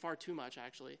everything, far too much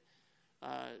actually,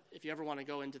 if you ever want to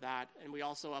go into that. And we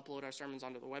also upload our sermons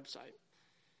onto the website.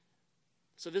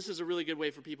 So this is a really good way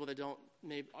for people that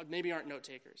maybe aren't note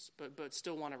takers, but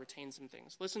still want to retain some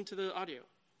things. Listen to the audio.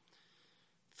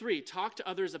 3, talk to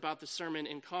others about the sermon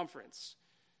in conference.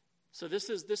 So this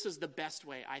is the best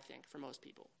way, I think, for most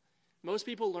people. Most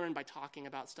people learn by talking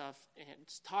about stuff and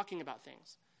talking about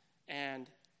things and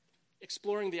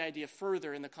exploring the idea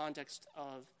further in the context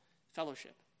of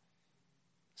fellowship.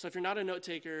 So if you're not a note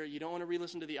taker, you don't want to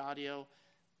re-listen to the audio,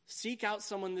 seek out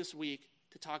someone this week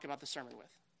to talk about the sermon with.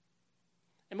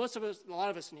 And a lot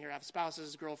of us in here have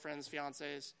spouses, girlfriends,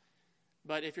 fiancés.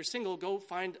 But if you're single, go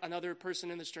find another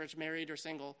person in this church, married or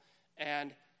single,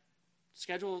 and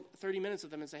schedule 30 minutes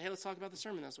with them and say, hey, let's talk about the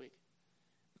sermon this week.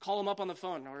 Call them up on the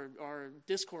phone or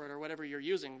Discord or whatever you're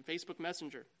using, Facebook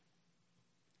Messenger.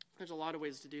 There's a lot of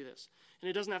ways to do this. And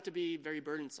it doesn't have to be very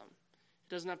burdensome.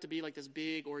 It doesn't have to be like this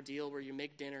big ordeal where you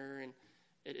make dinner, and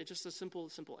it's just a simple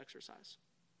exercise.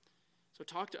 So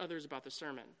talk to others about the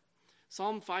sermon.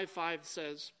 Psalm 5:5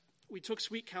 says, we took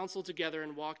sweet counsel together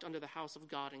and walked unto the house of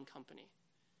God in company.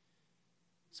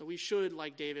 So we should,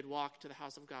 like David, walk to the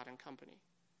house of God in company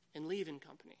and leave in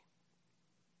company.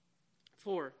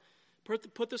 4,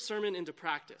 put the sermon into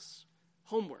practice.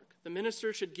 Homework. The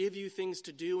minister should give you things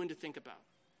to do and to think about.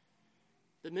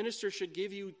 The minister should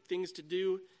give you things to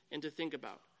do and to think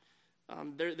about.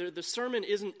 The sermon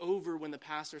isn't over when the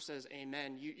pastor says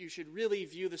amen. You should really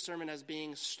view the sermon as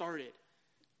being started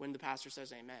when the pastor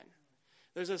says amen.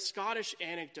 There's a Scottish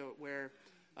anecdote where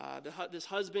this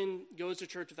husband goes to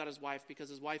church without his wife because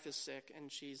his wife is sick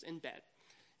and she's in bed.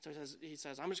 So he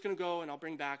says, I'm just going to go and I'll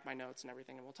bring back my notes and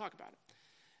everything and we'll talk about it.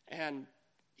 And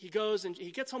he goes and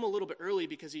he gets home a little bit early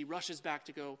because he rushes back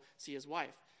to go see his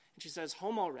wife. And she says,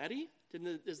 home already?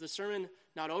 Is the sermon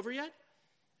not over yet?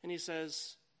 And he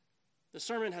says, the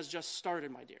sermon has just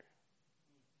started, my dear.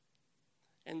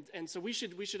 And so we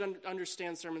should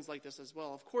understand sermons like this as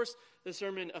well. Of course, the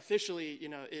sermon officially,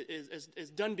 is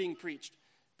done being preached,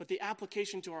 but the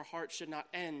application to our heart should not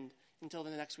end until the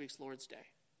next week's Lord's Day.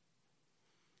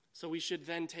 So we should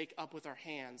then take up with our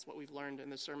hands what we've learned in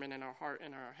the sermon in our heart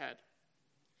and our head.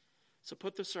 So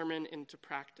put the sermon into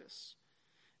practice.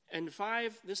 And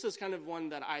 5, this is kind of one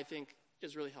that I think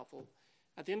is really helpful.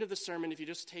 At the end of the sermon, if you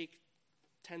just take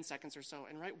 10 seconds or so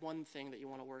and write one thing that you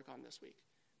want to work on this week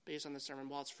based on the sermon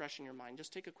while it's fresh in your mind.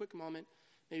 Just take a quick moment,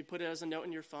 maybe put it as a note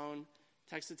in your phone,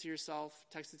 text it to yourself,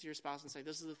 text it to your spouse and say,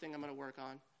 this is the thing I'm going to work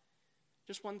on.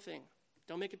 Just one thing.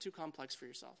 Don't make it too complex for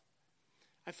yourself.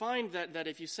 I find that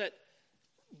if you set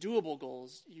doable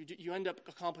goals, you end up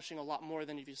accomplishing a lot more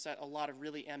than if you set a lot of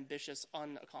really ambitious,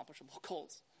 unaccomplishable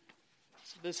goals.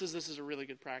 So this is a really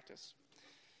good practice.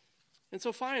 And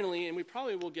so finally, and we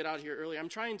probably will get out here early, I'm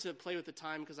trying to play with the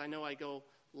time because I know I go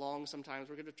long sometimes.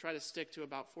 We're going to try to stick to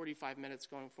about 45 minutes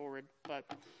going forward. But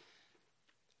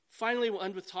Finally, we'll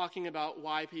end with talking about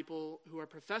why people who are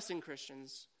professing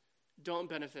Christians don't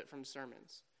benefit from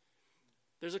sermons.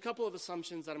 There's a couple of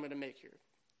assumptions that I'm going to make here.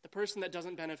 The person that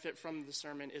doesn't benefit from the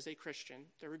sermon is a Christian,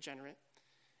 they're regenerate,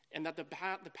 and that the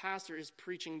pastor is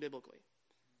preaching biblically.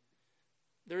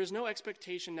 There is no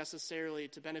expectation necessarily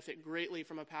to benefit greatly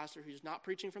from a pastor who's not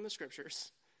preaching from the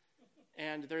scriptures,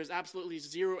 and there is absolutely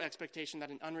zero expectation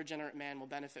that an unregenerate man will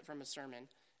benefit from a sermon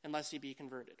unless he be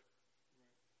converted.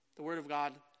 The word of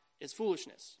God is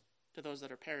foolishness to those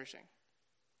that are perishing.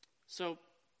 So,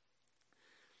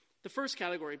 the first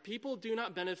category, people do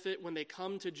not benefit when they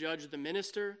come to judge the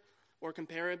minister or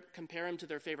compare him to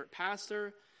their favorite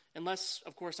pastor, unless,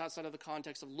 of course, outside of the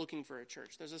context of looking for a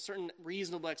church. There's a certain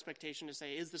reasonable expectation to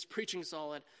say, is this preaching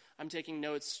solid? I'm taking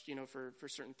notes, for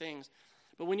certain things.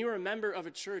 But when you're a member of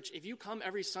a church, if you come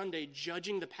every Sunday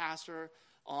judging the pastor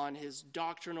on his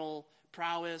doctrinal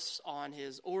prowess, on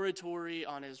his oratory,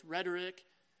 on his rhetoric,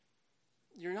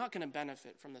 you're not going to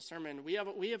benefit from the sermon. We've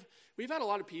had a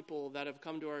lot of people that have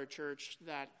come to our church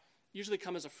that usually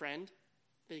come as a friend.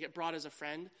 They get brought as a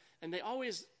friend, and they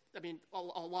always, a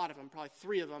lot of them, probably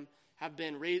 3 of them, have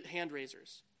been hand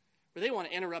raisers, where they want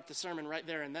to interrupt the sermon right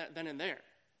there and then and there.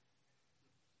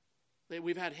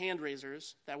 We've had hand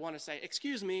raisers that want to say,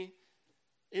 "Excuse me,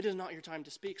 it is not your time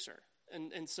to speak, sir."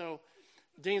 And so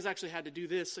Dane's actually had to do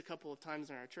this a couple of times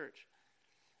in our church.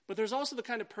 But there's also the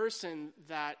kind of person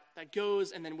that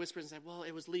goes and then whispers and says, well,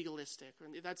 it was legalistic. Or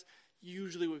that's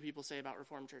usually what people say about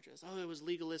Reformed churches. Oh, it was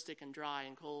legalistic and dry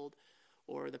and cold.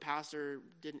 Or the pastor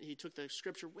he took the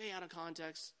scripture way out of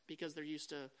context because they're used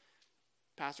to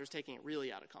pastors taking it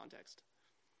really out of context.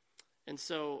 And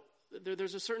so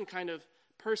there's a certain kind of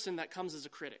person that comes as a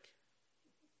critic.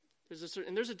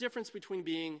 There's a difference between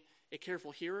being a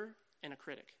careful hearer and a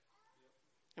critic.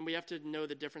 And we have to know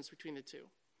the difference between the two.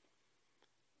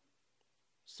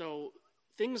 So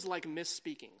things like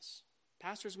misspeakings.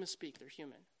 Pastors misspeak. They're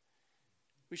human.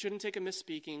 We shouldn't take a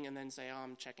misspeaking and then say, oh,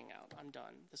 I'm checking out. I'm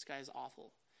done. This guy's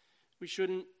awful. We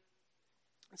shouldn't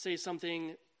say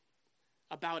something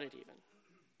about it even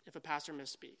if a pastor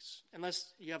misspeaks,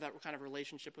 unless you have that kind of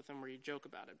relationship with them where you joke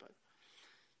about it. But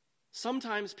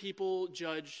sometimes people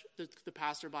judge the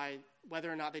pastor by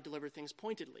whether or not they deliver things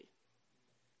pointedly.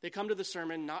 They come to the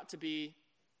sermon not to be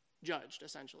judged,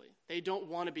 essentially. They don't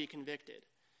want to be convicted.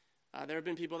 There have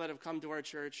been people that have come to our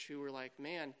church who were like,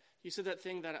 man, you said that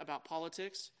thing about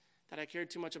politics, that I cared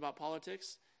too much about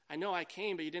politics. I know I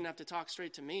came, but you didn't have to talk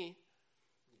straight to me.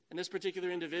 And this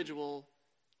particular individual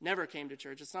never came to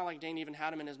church. It's not like Dane even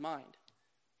had him in his mind.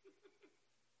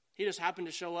 He just happened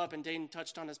to show up and Dane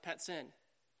touched on his pet sin.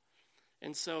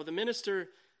 And so the minister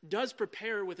does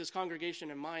prepare with his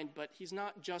congregation in mind, but he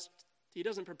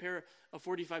doesn't prepare a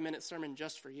 45-minute sermon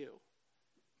just for you.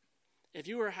 If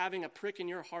you are having a prick in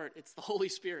your heart, it's the Holy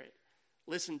Spirit.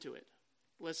 Listen to it.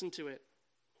 Listen to it.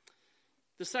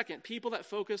 The second, people that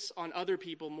focus on other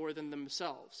people more than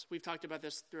themselves. We've talked about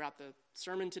this throughout the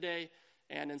sermon today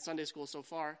and in Sunday school so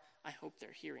far. I hope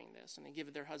they're hearing this, and they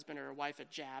give their husband or wife a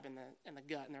jab in the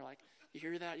gut, and they're like, you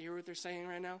hear that? You hear what they're saying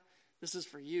right now? This is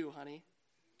for you, honey.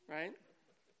 Right?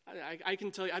 I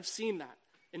can tell you, I've seen that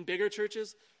in bigger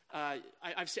churches.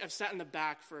 I've sat in the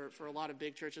back for a lot of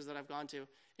big churches that I've gone to,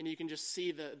 and you can just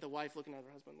see the wife looking at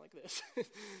her husband like this.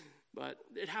 But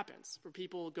it happens where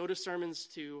people go to sermons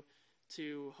to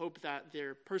hope that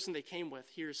their person they came with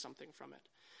hears something from it.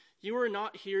 You are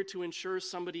not here to ensure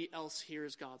somebody else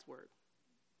hears God's word.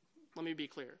 Let me be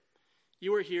clear.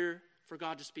 You are here for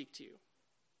God to speak to you.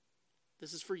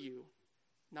 This is for you,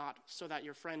 not so that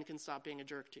your friend can stop being a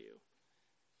jerk to you,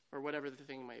 or whatever the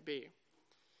thing might be.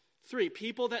 3,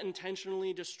 people that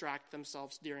intentionally distract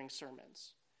themselves during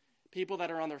sermons. People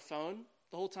that are on their phone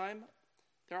the whole time.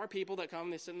 There are people that come,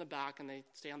 they sit in the back, and they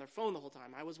stay on their phone the whole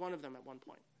time. I was one of them at one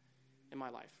point in my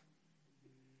life.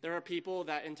 There are people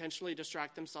that intentionally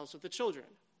distract themselves with the children,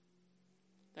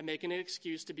 that make an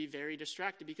excuse to be very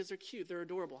distracted because they're cute, they're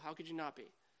adorable. How could you not be?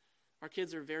 Our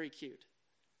kids are very cute.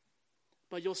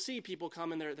 But you'll see people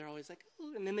come, and they're always like,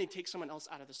 ooh, and then they take someone else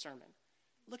out of the sermon.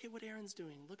 Look at what Aaron's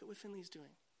doing. Look at what Finley's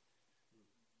doing.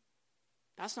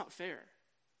 That's not fair.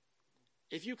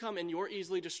 If you come and you're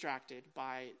easily distracted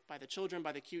by the children,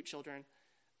 by the cute children,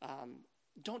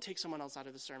 don't take someone else out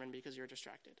of the sermon because you're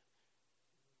distracted.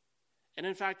 And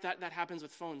in fact, that happens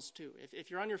with phones too. If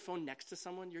you're on your phone next to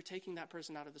someone, you're taking that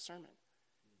person out of the sermon.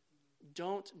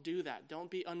 Don't do that.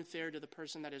 Don't be unfair to the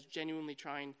person that is genuinely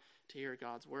trying to hear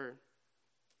God's word.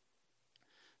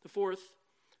 The 4th,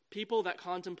 people that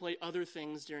contemplate other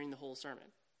things during the whole sermon.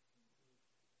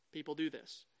 People do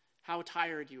this. How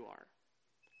tired you are.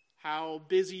 How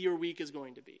busy your week is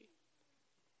going to be.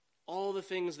 all the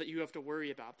things that you have to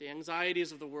worry about, the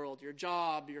anxieties of the world, your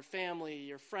job, your family,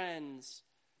 your friends,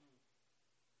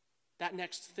 that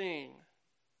next thing.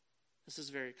 This is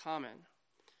very common.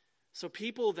 So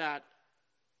people that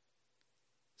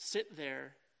sit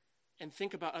there and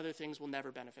think about other things will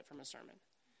never benefit from a sermon.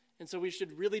 And so we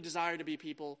should really desire to be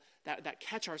people that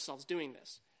catch ourselves doing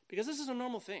this, because this is a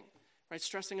normal thing, right?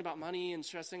 Stressing about money and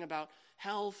stressing about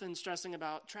health and stressing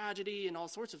about tragedy and all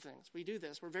sorts of things. We do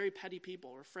this. We're very petty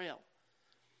people. We're frail.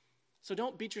 So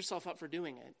don't beat yourself up for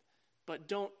doing it, but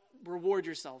don't reward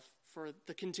yourself for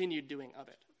the continued doing of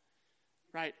it,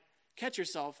 right? Catch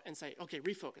yourself and say, okay,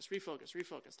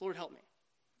 refocus. Lord, help me.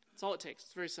 That's all it takes.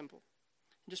 It's very simple.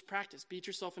 And just practice. Beat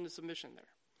yourself into submission there.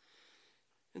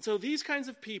 And so these kinds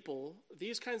of people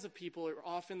are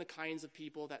often the kinds of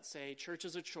people that say, church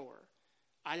is a chore.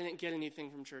 I didn't get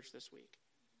anything from church this week.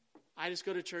 I just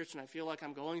go to church and I feel like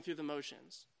I'm going through the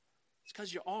motions. It's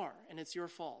because you are, and it's your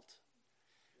fault.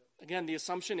 Again, the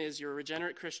assumption is you're a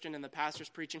regenerate Christian and the pastor's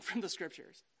preaching from the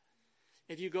scriptures.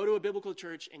 If you go to a biblical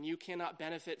church and you cannot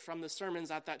benefit from the sermons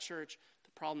at that church,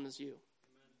 the problem is you. Amen.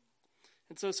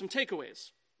 And so some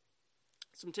takeaways,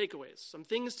 some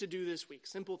things to do this week,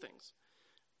 simple things.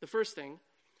 The first thing,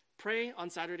 pray on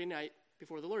Saturday night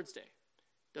before the Lord's Day.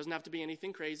 Doesn't have to be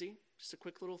anything crazy, just a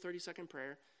quick little 30-second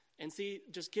prayer, and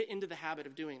just get into the habit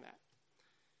of doing that.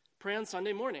 Pray on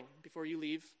Sunday morning before you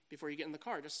leave, before you get in the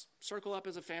car. Just circle up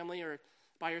as a family or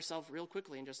by yourself real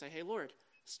quickly and just say, hey, Lord,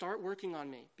 start working on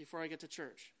me before I get to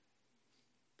church.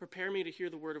 Prepare me to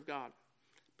hear the word of God.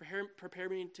 Prepare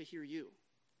me to hear you.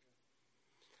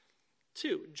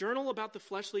 2, journal about the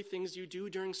fleshly things you do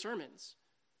during sermons.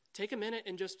 Take a minute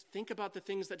and just think about the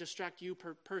things that distract you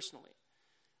personally.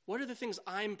 What are the things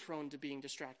I'm prone to being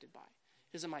distracted by?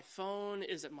 Is it my phone?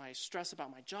 Is it my stress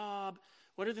about my job?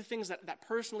 What are the things that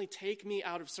personally take me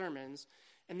out of sermons?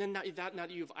 And then now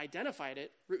that you've identified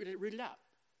it, root it out.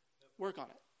 Work on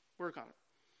it.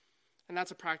 And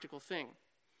that's a practical thing.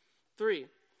 3,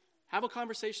 have a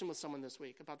conversation with someone this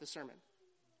week about the sermon,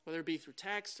 whether it be through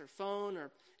text or phone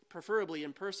or preferably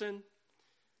in person.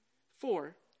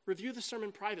 4, review the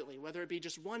sermon privately, whether it be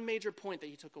just one major point that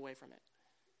you took away from it,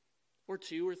 or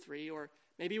 2 or 3, or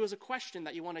maybe it was a question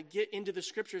that you want to get into the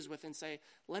scriptures with and say,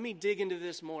 let me dig into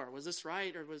this more. Was this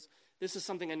right, or this is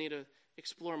something I need to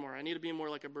explore more? I need to be more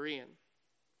like a Berean.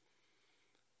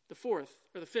 The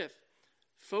 5th,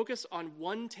 focus on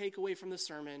one takeaway from the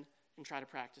sermon and try to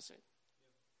practice it.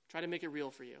 Try to make it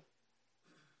real for you.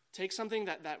 Take something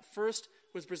that first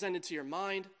was presented to your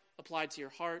mind, applied to your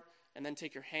heart, and then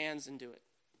take your hands and do it.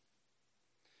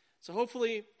 So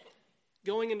hopefully,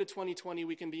 going into 2020,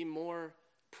 we can be more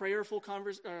prayerful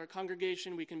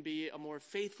congregation. We can be a more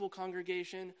faithful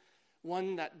congregation,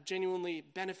 one that genuinely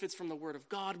benefits from the word of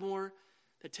God more,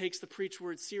 that takes the preached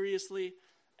word seriously.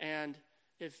 And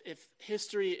if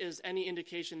history is any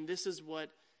indication, this is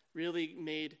what really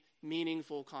made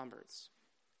meaningful converts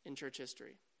in church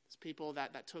history. It's people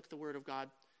that took the word of God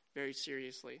very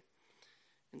seriously.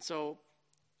 And so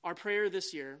our prayer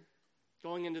this year,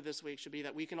 going into this week, should be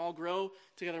that we can all grow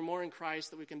together more in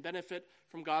Christ, that we can benefit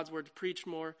from God's word to preach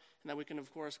more, and that we can,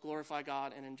 of course, glorify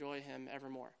God and enjoy him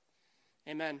evermore.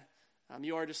 Amen.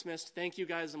 You are dismissed. Thank you,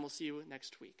 guys, and we'll see you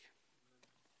next week.